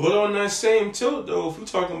like... But on that same tilt, though, if we're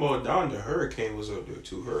talking about Donda, Hurricane was up there,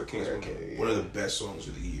 too. Hurricane's one of the best songs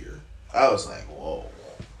of the year. I was like, whoa.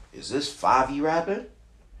 Is this Fivio rapping?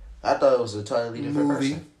 I thought it was a entirely different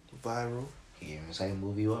person. Viral. He didn't even say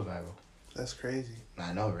movie or viral. That's crazy.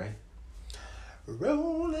 I know, right?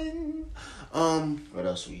 Rolling. What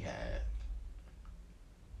else we had?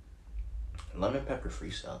 Lemon Pepper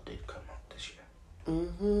Freestyle did come out this year.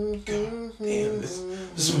 God damn, this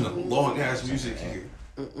has been a long ass music year.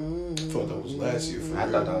 I thought that was last year.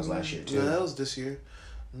 I thought that was last year too. No, that was this year.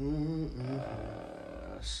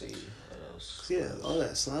 Let's see what else. Yeah, all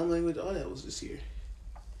that slime language, all that was this year.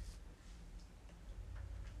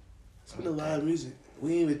 It's been a lot of music. We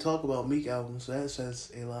didn't even talk about Meek albums, so that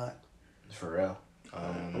says a lot. For real.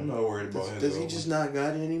 I'm not worried about him. Does he just not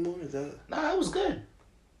got it anymore? Is that? Nah, it was good.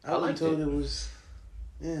 I was told it was.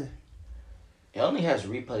 Yeah. It only has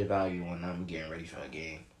replay value when I'm getting ready for a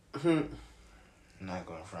game. I'm not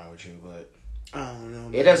going front with you, but I don't know.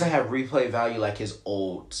 Man. It doesn't have replay value like his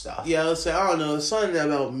old stuff. Yeah, let's say I don't know. It's something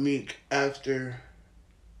about Meek after.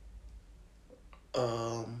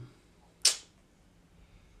 What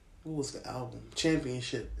was the album?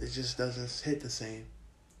 Championship. It just doesn't hit the same.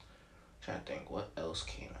 I'm trying to think what else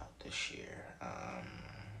came out this year.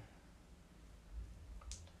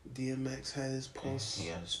 DMX had his post. He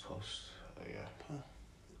had his post. Oh yeah.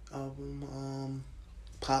 Album.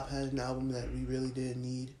 Pop had an album that we really didn't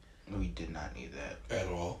need. We did not need that at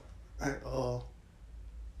all. At all.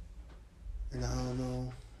 And I don't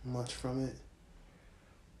know much from it.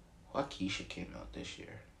 Waukesha came out this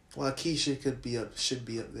year. Waukesha should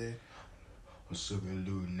be up there. What's up,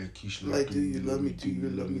 little Nikisha? Like, do you love me? Do you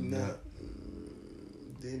love me not?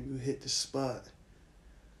 Then you hit the spot.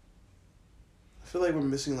 I feel like we're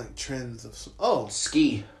missing like trends of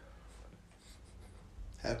Ski.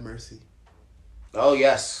 Have Mercy. Oh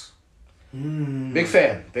yes. Big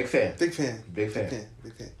fan.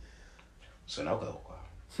 So now go.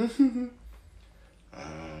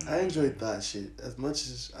 I enjoyed that shit as much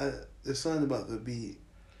as there's something about the beat.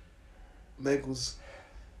 Meg was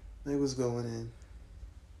going in.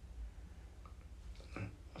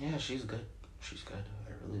 Yeah, she's good.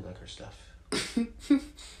 I really like her stuff.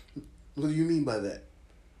 What do you mean by that?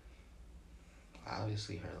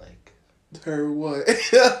 Obviously, her what?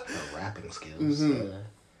 her rapping skills.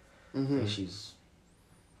 Mm-hmm. She's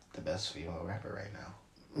the best female rapper right now.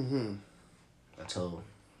 Until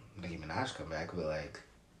Nicki Minaj come back, but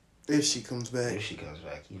if she comes back, she's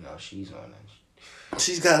on it.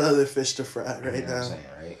 She's got other fish to fry right now. What I'm saying,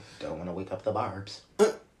 right? Don't want to wake up the barbs.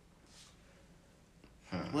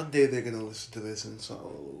 One day they're gonna listen to this and it's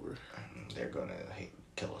all over. They're gonna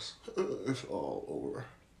kill us. It's all over.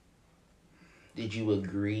 Did you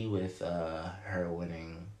agree with her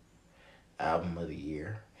winning album of the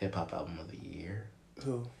year, hip hop album of the year?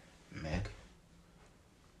 Who? Meg.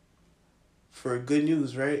 For good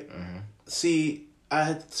news, right? Mm-hmm. See, I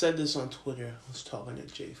had said this on Twitter. I was talking to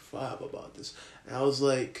J5 about this, and I was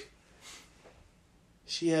like,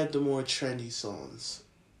 she had the more trendy songs.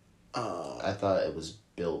 I thought it was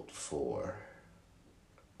built for.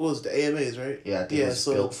 What was the AMAs, right? Yeah, I think it was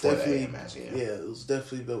built for the AMAs. Yeah, it was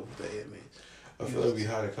definitely built for the AMAs. I feel like we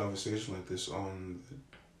had a conversation like this on the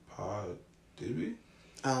pod. Did we?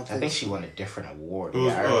 I think she won a different award. It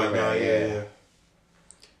was, yeah.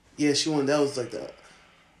 Yeah, she won. That was like the.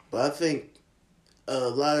 But I think a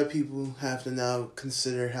lot of people have to now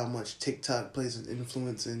consider how much TikTok plays an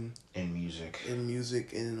influence in music and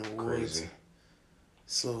in awards. Crazy.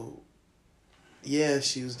 So, yeah,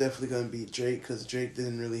 she was definitely gonna beat Drake because Drake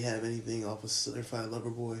didn't really have anything off of Certified Lover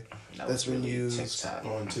Boy. That's been really used TikTok.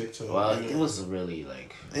 On TikTok. Well, it was really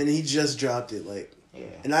and he just dropped it Yeah.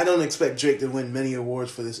 And I don't expect Drake to win many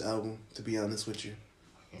awards for this album, to be honest with you.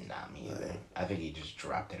 Not me either. I think he just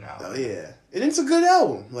dropped an album. Oh yeah, and it's a good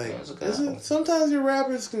album. It's a good album. Sometimes your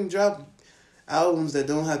rappers can drop albums that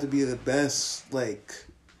don't have to be the best,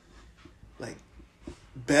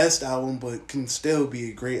 best album, but can still be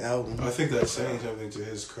a great album. I think that's saying something to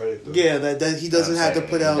his credit, though. Yeah, that he doesn't have to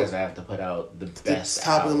put out. He doesn't have to put out the best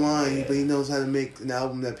top album, of the line, yeah. but he knows how to make an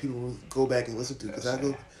album that people will go back and listen to. Because I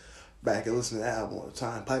go back and listen to that album all the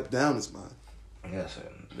time. Pipe Down is mine. Yes,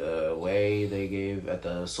 and the way they gave at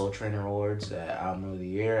the Soul Train Awards that album of the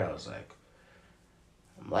year, I was like,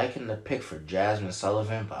 I'm liking the pick for Jasmine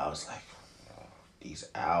Sullivan, but I was like, these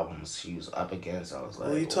albums she was up against, I was like,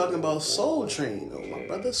 Well, you talking about Soul Train, though, my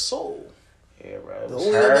brother, Soul. Yeah, bro. The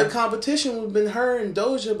only other competition would have been her and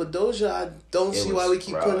Doja, but Doja, I don't see why we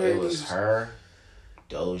keep putting her in these. It was her,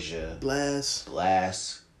 Doja,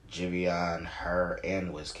 Blast, Jivion, her,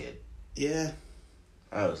 and Wizkid. Yeah.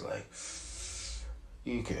 I was like,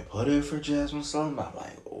 you could put it for Jasmine Sullivan. I'm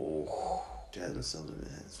like, oh. Jasmine Sullivan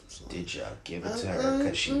had some songs. Did y'all give it to her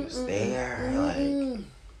because she was there? Like,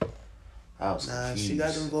 I was confused. She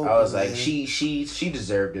got them vocals, I was like, man. she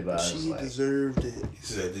deserved it, but I was She like, deserved it. He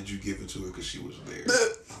said, did you give it to her because she was there?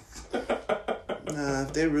 Nah,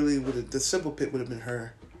 if they really would have, the simple pick would have been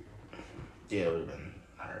her. yeah, it would have been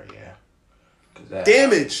her, yeah. 'Cause that,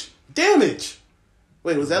 Damage!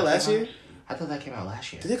 Wait, was that last year? I thought that came out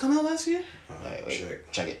last year. Did it come out last year?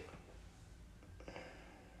 Wait, check it.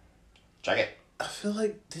 Check it. I feel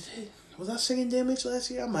like, was I singing Damage last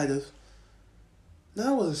year? I might have. No,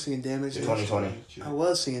 I wasn't singing Damage. 2020. I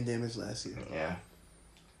was singing Damage last year. Yeah.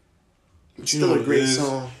 It's still a great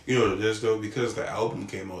song. You know what it is, though? Because the album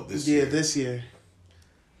came out this year. Yeah, this year.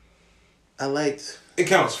 I liked. It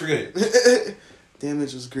counts, forget it.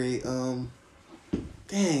 Damage was great.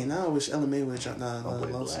 Dang, now I wish Ella May would have dropped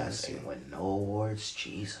But Love Song Blast this year. ain't win no awards.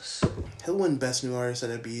 Jesus. He'll win Best New Artist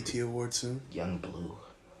at a BET Award soon. Young Blue.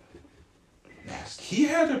 Nasty. He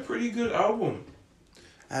had a pretty good album.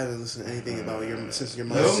 I haven't listened to anything about since your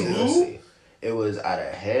Young mind. Blue? It was out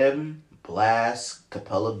of him, Blast,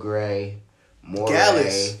 Capella Gray, Moray.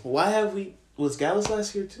 Gallus. Why have we... Was Gallus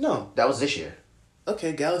last year too? No. That was this year.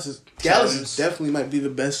 Okay, Gallus is Challenge. definitely might be the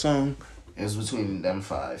best song. It was between them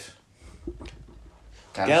five.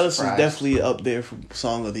 Gallus is definitely up there for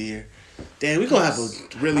Song of the Year. Damn, we're gonna have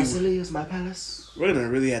to really... My city is my palace. We're gonna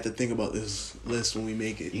really have to think about this list when we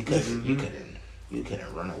make it. You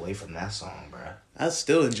couldn't run away from that song, bro. I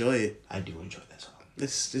still enjoy it. I do enjoy that song.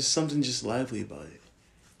 There's something just lively about it.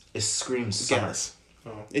 It screams summer. Gallus.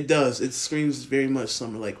 Oh. It does. It screams very much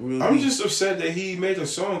summer, like really. I'm just upset that he made a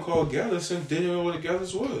song called Gallus and didn't know what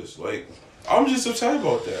Gallus was. Like, I'm just upset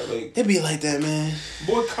about that. Like, it be like that, man.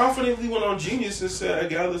 Boy confidently went on Genius and said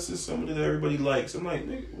Gallus is somebody that everybody likes. I'm like,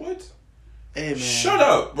 nigga, what? Hey man, shut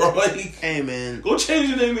up, bro. Like, hey man, go change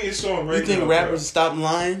the name of your song right now. You think rappers bro. Stop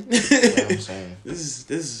lying? You know what I'm saying? This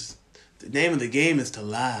is the name of the game is to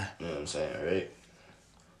lie. You know what I'm saying, right?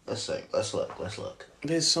 Let's look.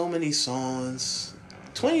 There's so many songs.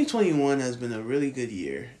 2021 has been a really good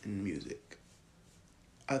year in music.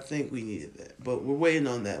 I think we needed that, but we're waiting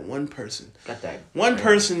on that one person. Got that. One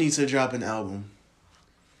person needs to drop an album.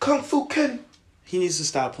 Kung Fu Ken. He needs to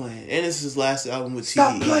stop playing, and this is his last album with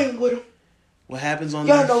Stop TDE. playing with him. What happens on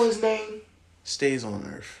Y'all Earth know his name. stays on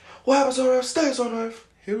Earth. What happens on Earth stays on Earth.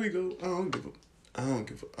 Here we go. I don't give a.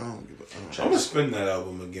 I'm gonna spin that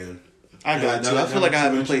album again. I got to. I feel like I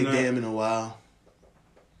haven't played Damn in a while.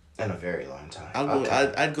 In a very long time.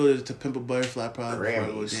 I'd go to Pimp a Butterfly probably.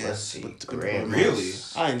 Grammys. Let's see. Grammys. Really?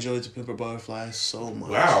 I enjoyed To Pimp a Butterfly so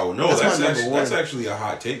much. Wow. No, that's actually a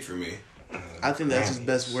hot take for me. I think that's his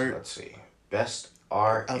best work. Let's see. Best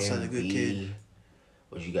R&B. Outside of Good Kid.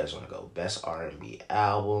 What you guys want to go? Best R&B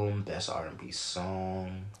album. Best R&B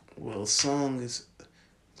song. Well, song is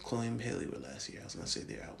Chloe and Haley were last year. I was gonna say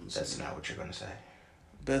their albums. That's not what you're gonna say.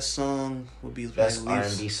 Best song would be Best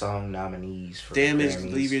R&B song nominees for Damage,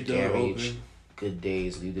 Grammys, Leave Your Door Open. Good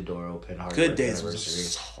Days, Leave the Door Open. Good Days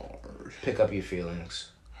was hard. Pick Up Your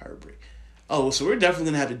Feelings. Heartbreak. Oh, so we're definitely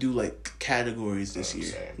gonna have to do like categories this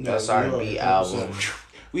year. Best R&B album.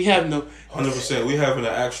 We have no 100%. We having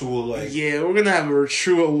an actual like. Yeah, we're gonna have a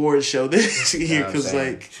true award show this year because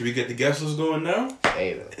like. Should we get the guest list going now?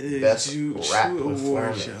 Hey, best rap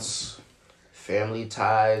performance. Family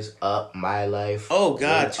Ties, Up, My Life. Oh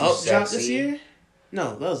God, Up dropped this year?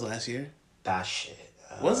 No, that was last year. That shit.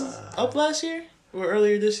 Was it Up last year or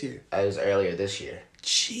earlier this year? It was earlier this year.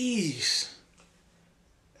 Jeez.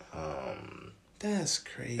 That's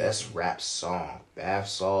crazy. Best rap song, Bath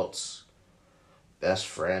Salts. Best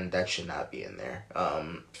Friend, that should not be in there.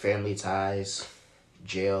 Family Ties,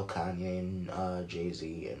 Jail, Kanye, and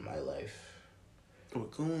Jay-Z, and My Life. We're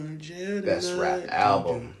going to jail tonight. Best rap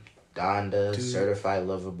album, Donda, Certified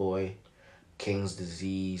Lover Boy, King's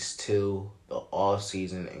Disease 2, The Off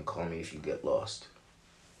Season, and Call Me If You Get Lost.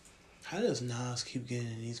 How does Nas keep getting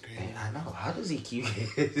in these Grammys? I know. How does he keep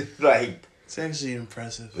like? It's actually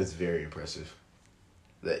impressive. It's very impressive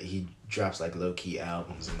that he drops like low key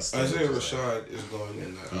albums and stuff. Isaiah Rashad is going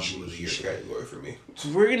in that album of the year category for me.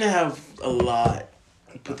 We're gonna have a lot,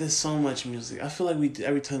 but there's so much music. I feel like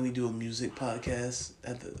every time we do a music podcast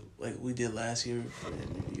like we did last year for the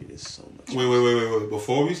interview, there's so much. Wait.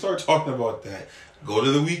 Before we start talking about that, go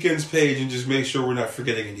to the Weeknd's page and just make sure we're not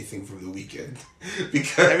forgetting anything from the Weeknd.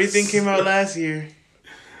 Because everything came out last year.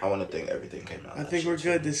 I want to think everything came out. I think we're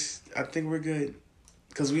good. I think we're good.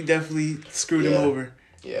 Because we definitely screwed him over.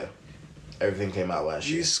 Yeah. Everything came out last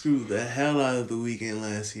year. You screwed the hell out of the Weeknd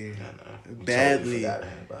last year. I know. Badly. Totally forgot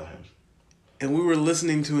about him. And we were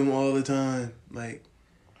listening to him all the time. Like,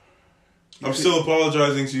 I'm still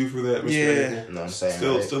apologizing to you for that, Mr. Yeah. Abel. You know what I'm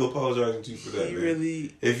saying? Still apologizing to you for that, he man.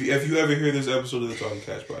 really... If you ever hear this episode of the Talking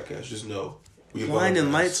Cash podcast, just know we Blinding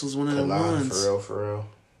apologize. Lights was one of the ones. For real.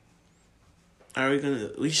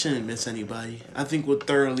 We shouldn't miss anybody. I think we'll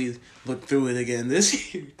thoroughly look through it again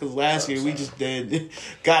this year. Because last year we just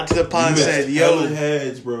got to the pod and said, yo.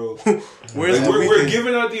 Heads, bro. We're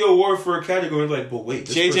giving out the award for a category. Like, but wait.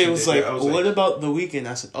 JJ was like, what about the Weeknd?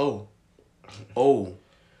 I said, oh. Oh,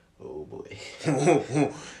 boy.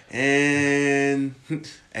 And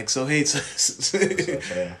EXO hates us.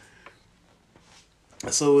 Okay.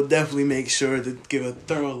 So we'll definitely make sure to give a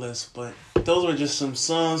thorough list. But those were just some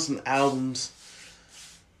songs and albums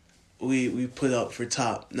we put up for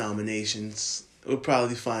top nominations. We'll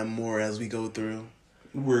probably find more as we go through.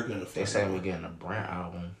 We're gonna. They say we're getting a Brent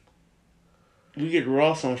album. We get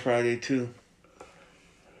Ross on Friday too.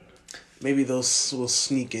 Maybe those will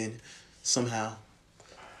sneak in somehow.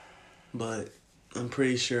 But I'm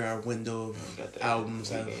pretty sure our window of albums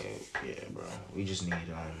yeah, bro. We just need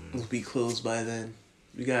will be closed by then.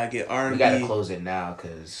 We gotta get R&B. We gotta close it now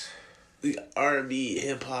because we got R&B,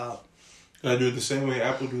 hip hop. I do it the same way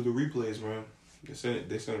Apple do the replays, man. They send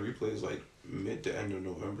replays like mid to end of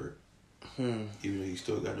November. Even though you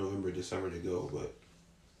still got November, December to go, but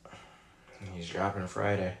he's dropping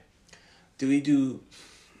Friday. Do we do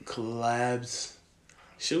collabs?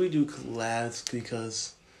 Should we do collabs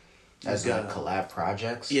because as like collab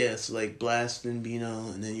projects? Yeah, so like Blast and Bino,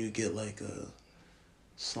 and then you get like a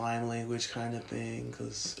slime language kind of thing,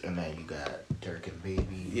 and then you got Dirk and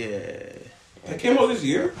Baby. Yeah. That came out this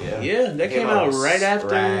year? Yeah, that came out right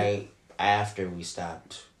after we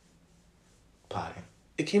stopped potting.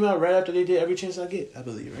 It came out right after they did Every Chance I Get, I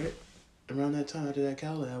believe, right? Around that time, after that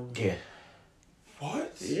Khaled album. Yeah.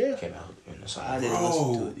 What? Yeah. Came out in the summer. I didn't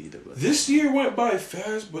listen to it either. But this year went by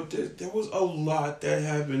fast, but there was a lot that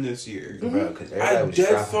happened this year. Bro, cause I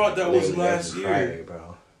dead thought that was last year. Friday,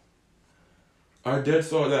 bro. I dead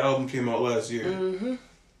thought that album came out last year. Mm-hmm.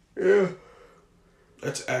 Yeah.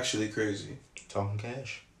 That's actually crazy. Talking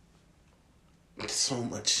Cash. So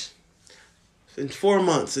much. In 4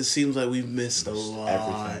 months, it seems like we've missed a lot.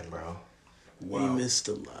 Everything, bro. Wow. We missed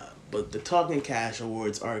a lot. But the Talking Cash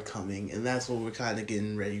Awards are coming, and that's what we're kind of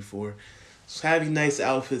getting ready for. So have your nice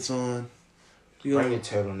outfits on. Bring your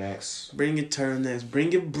turtlenecks. Bring your turtlenecks.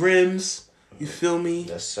 Bring your brims. You feel me?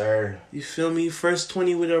 Yes, sir. You feel me? First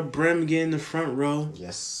 20 with our brim get in the front row.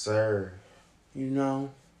 Yes, sir. You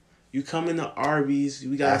know? You come into Arby's.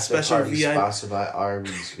 We got a special VIP. Sponsored by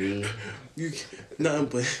Arby's, Nothing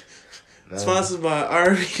but... Sponsored by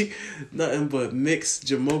Arby's. Nothing but mixed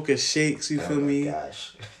Jamocha shakes. You feel me? Oh, my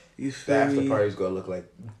gosh. You feel the me? after party's gonna look like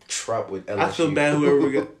Trump with LSU. I feel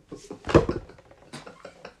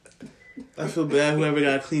bad whoever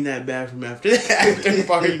got to clean that bathroom after the after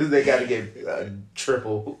party. They gotta get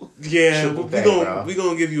triple. Yeah, triple we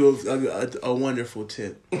gonna give you a wonderful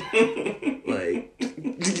tip. Like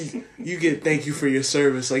you get thank you for your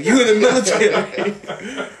service, like you in the military.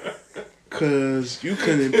 Cause you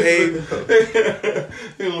couldn't pay.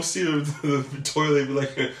 They don't see the toilet be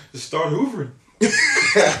like, just start hoovering.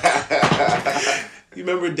 You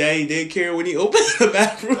remember Daddy Daycare when he opened the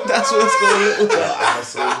bathroom? That's what it's going to look like.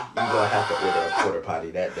 Honestly, you gonna have to order a porta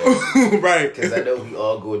potty that day, right? Because I know we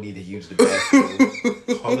all gonna need to use the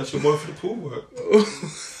bathroom. I'll let your boy for the pool work,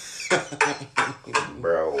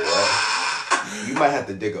 bro. What? You might have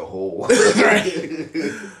to dig a hole, right?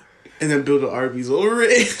 And then build an Arby's over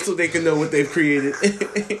it so they can know what they've created.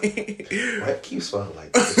 What keeps smelling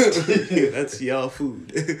like this? That's y'all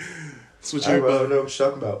food. That's what I don't know what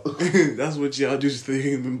you're talking about. That's what y'all do to the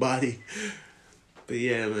human body. But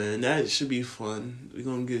yeah, man, that should be fun. We're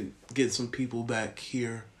gonna get some people back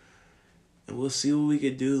here, and we'll see what we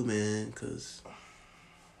could do, man. Because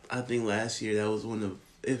I think last year that was one of,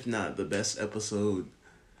 if not the best episode,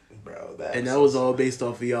 bro. That was all based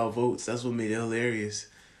off of y'all votes. That's what made it hilarious.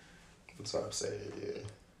 That's what I'm saying. Yeah.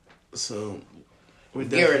 So we're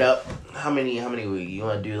gear it up. How many weeks? You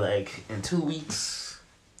want to do like in 2 weeks?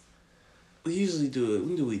 We usually do it.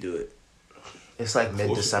 When do we do it? It's like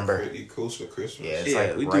mid-December. Close for Christmas. Yeah, it's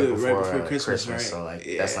like we right do it before, right before Christmas, right? So like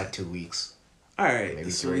that's like 2 weeks. All right, maybe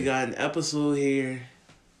so 3. we got an episode here.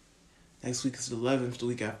 Next week is the 11th. The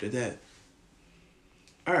week after that.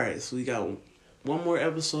 All right, so we got one more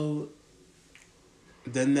episode.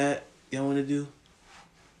 Then that y'all want to do?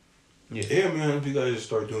 Yeah, man. We gotta just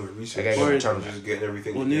start doing research. Or just getting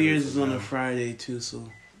everything. Well, New Year's is on a Friday too, so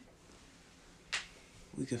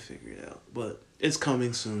we can figure it out. But it's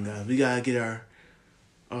coming soon, guys. We gotta get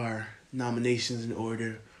our nominations in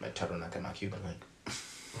order. My turtleneck and my Cuban link.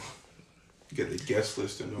 Get the guest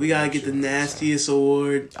list. We gotta get the nastiest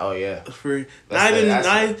award. Oh yeah. For it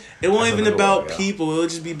won't even about people. It'll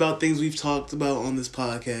just be about things we've talked about on this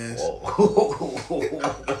podcast. Whoa.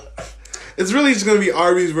 It's really just gonna be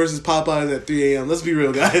Arby's versus Popeyes at 3 a.m. Let's be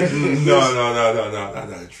real, guys. No.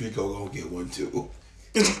 Trico gonna get one too.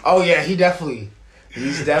 Oh yeah, he's definitely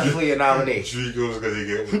a nominee. Trico's gonna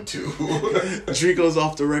get one too. Trico's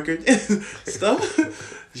off the record. Stuff.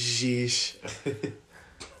 Sheesh.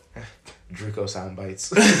 Draco sound bites.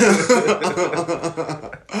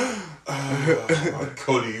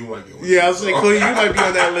 Cody, you might get one. Yeah, I was saying, Cody, you might be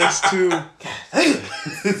on that list too.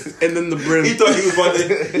 And then the brim. He thought he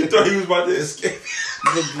was about to escape.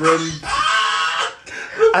 The brim.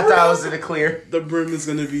 I thought I was in the clear. The brim is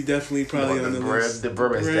gonna be definitely probably on the list. The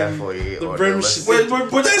brim is definitely the on brim. the list.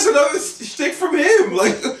 But that's another stick from him.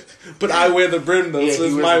 Like, but I wear the brim though, Yeah, so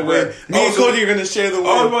it's he my wears the way. brim. Me and Cody are gonna share the win.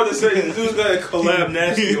 I was about to say, the dude's got a collab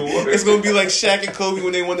nasty award. It's gonna be like Shaq and Kobe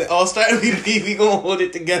when they won the All-Star MVP. We gonna hold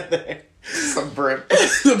it together. Some brim.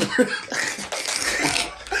 The brim.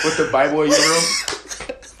 With the Bible in your room.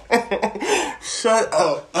 Shut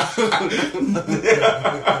up.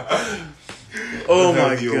 Oh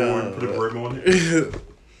my god. Put a brim on it.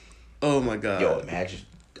 Oh my god. Yo, imagine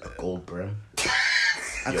a gold brim.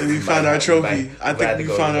 I think we found our trophy. I think we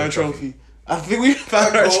found our trophy. A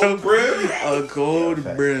gold brim. A gold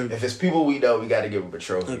brim. If it's people we know, we got to give them a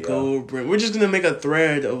trophy. A gold brim. We're just gonna make a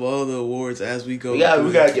thread of all the awards as we go. We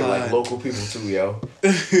gotta get like local people too, yo. Be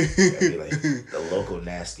like the local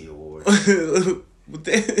nasty award.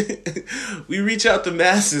 We reach out to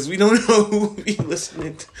masses. We don't know who be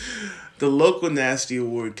listening to. The local nasty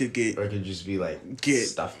award could get, or it could just be like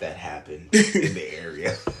stuff that happened in the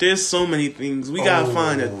area. There's so many things we gotta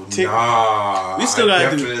find a Nah, we still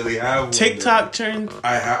gotta definitely have one TikTok trend.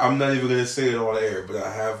 I'm not even gonna say it on air, but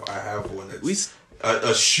I have one that's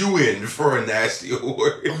a shoe-in for a nasty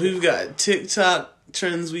award. We've got TikTok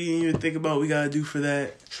trends we didn't even think about. We gotta do for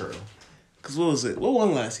that. True. Cause what was it? What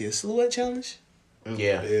won last year? Silhouette challenge?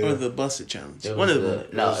 Yeah. Or the Busted challenge? One of them.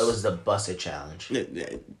 No, it was the Busted challenge.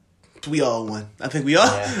 We all won. I think we all.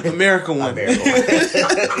 Yeah. America won.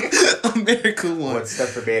 America won. One step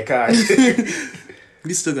for mankind.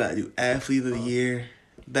 We still gotta do athlete of the year.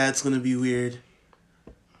 That's gonna be weird.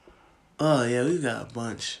 Oh yeah, we've got a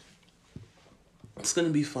bunch. It's gonna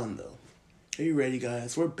be fun though. Are you ready,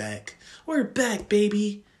 guys? We're back. We're back,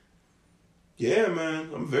 baby. Yeah, man.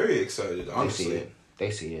 I'm very excited. Honestly, they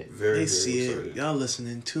see it. They see it. Y'all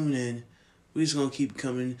listening? Tune in. We just gonna keep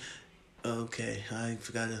coming. Okay, I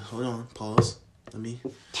forgot to hold on. Pause. Let me.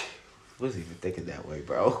 Wasn't even thinking that way,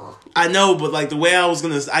 bro. I know, but like the way I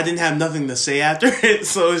didn't have nothing to say after it,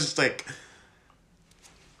 so it's just like.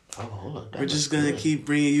 Oh, hold on. We're just gonna keep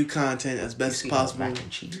bringing you content as best as possible. Mac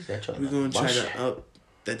and cheese. We're gonna try to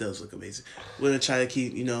That does look amazing. We're gonna try to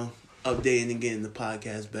keep updating and getting the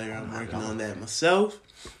podcast better. I'm working on that myself,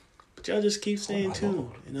 but y'all just keep staying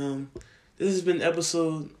tuned. And this has been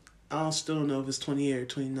episode. I still don't know if it's 28 or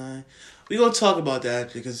 29. We're going to talk about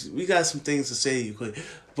that because we got some things to say to you quick.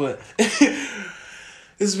 But this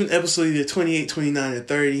has been episode either 28, 29, or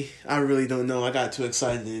 30. I really don't know. I got too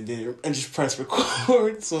excited and just pressed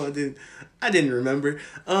record, so I didn't remember.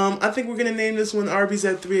 I think we're going to name this one Arby's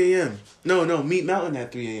at 3 a.m. No, Meat Mountain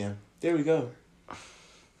at 3 a.m. There we go.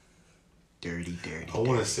 Dirty. I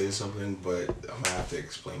want to say something, but I'm going to have to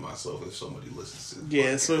explain myself if somebody listens to this.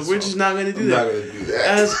 Yeah, so we're just not going to do that. I'm not going to do that.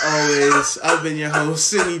 As always, I've been your host,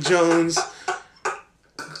 Sidney Jones,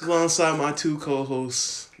 alongside my two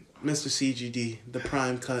co-hosts, Mr. CGD, the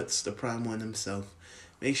Prime Cuts, the Prime One himself.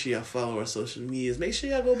 Make sure y'all follow our social medias. Make sure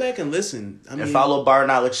y'all go back and listen. And follow Bar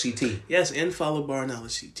Knowledge CT. Yes, and follow Bar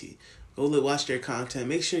Knowledge CT. Go watch their content.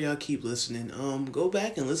 Make sure y'all keep listening. Go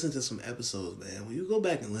back and listen to some episodes, man. When you go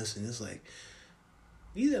back and listen, it's like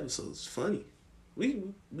these episodes funny. We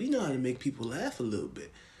know how to make people laugh a little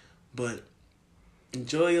bit. But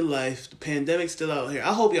enjoy your life. The pandemic's still out here.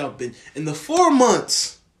 I hope y'all been in the 4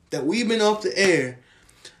 months that we've been off the air.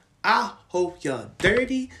 I hope y'all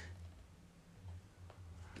dirty.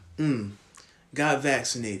 Got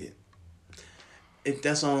vaccinated. If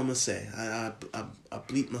that's all I'm gonna say. I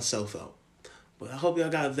bleep myself out. But I hope y'all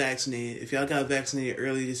got vaccinated. If y'all got vaccinated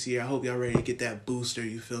early this year, I hope y'all ready to get that booster,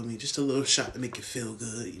 you feel me? Just a little shot to make you feel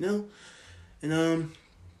good, you know? And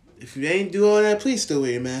if you ain't do all that, please still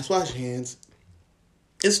wear your mask. Wash your hands.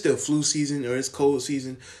 It's still flu season or it's cold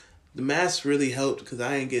season. The mask really helped because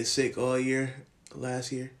I didn't get sick all year,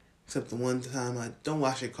 last year. Except the one time I don't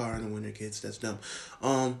wash your car in the winter, kids. That's dumb.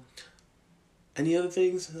 Any other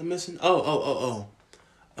things I'm missing?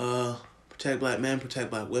 Protect black men, protect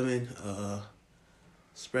black women,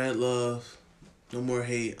 spread love, no more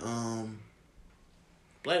hate.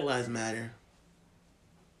 Black Lives Matter.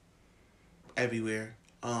 Everywhere.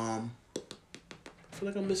 I feel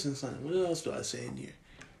like I'm missing something. What else do I say in here?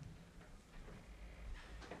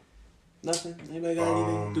 Nothing? Anybody got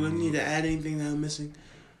anything? Do I need to add anything that I'm missing?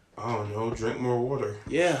 I don't know. Drink more water.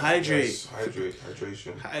 Yeah, hydrate. Yes,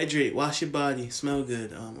 hydration. Hydrate. Wash your body. Smell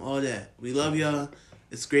good. All that. We love y'all.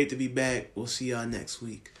 It's great to be back. We'll see y'all next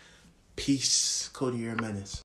week. Peace. Cody, you're a menace.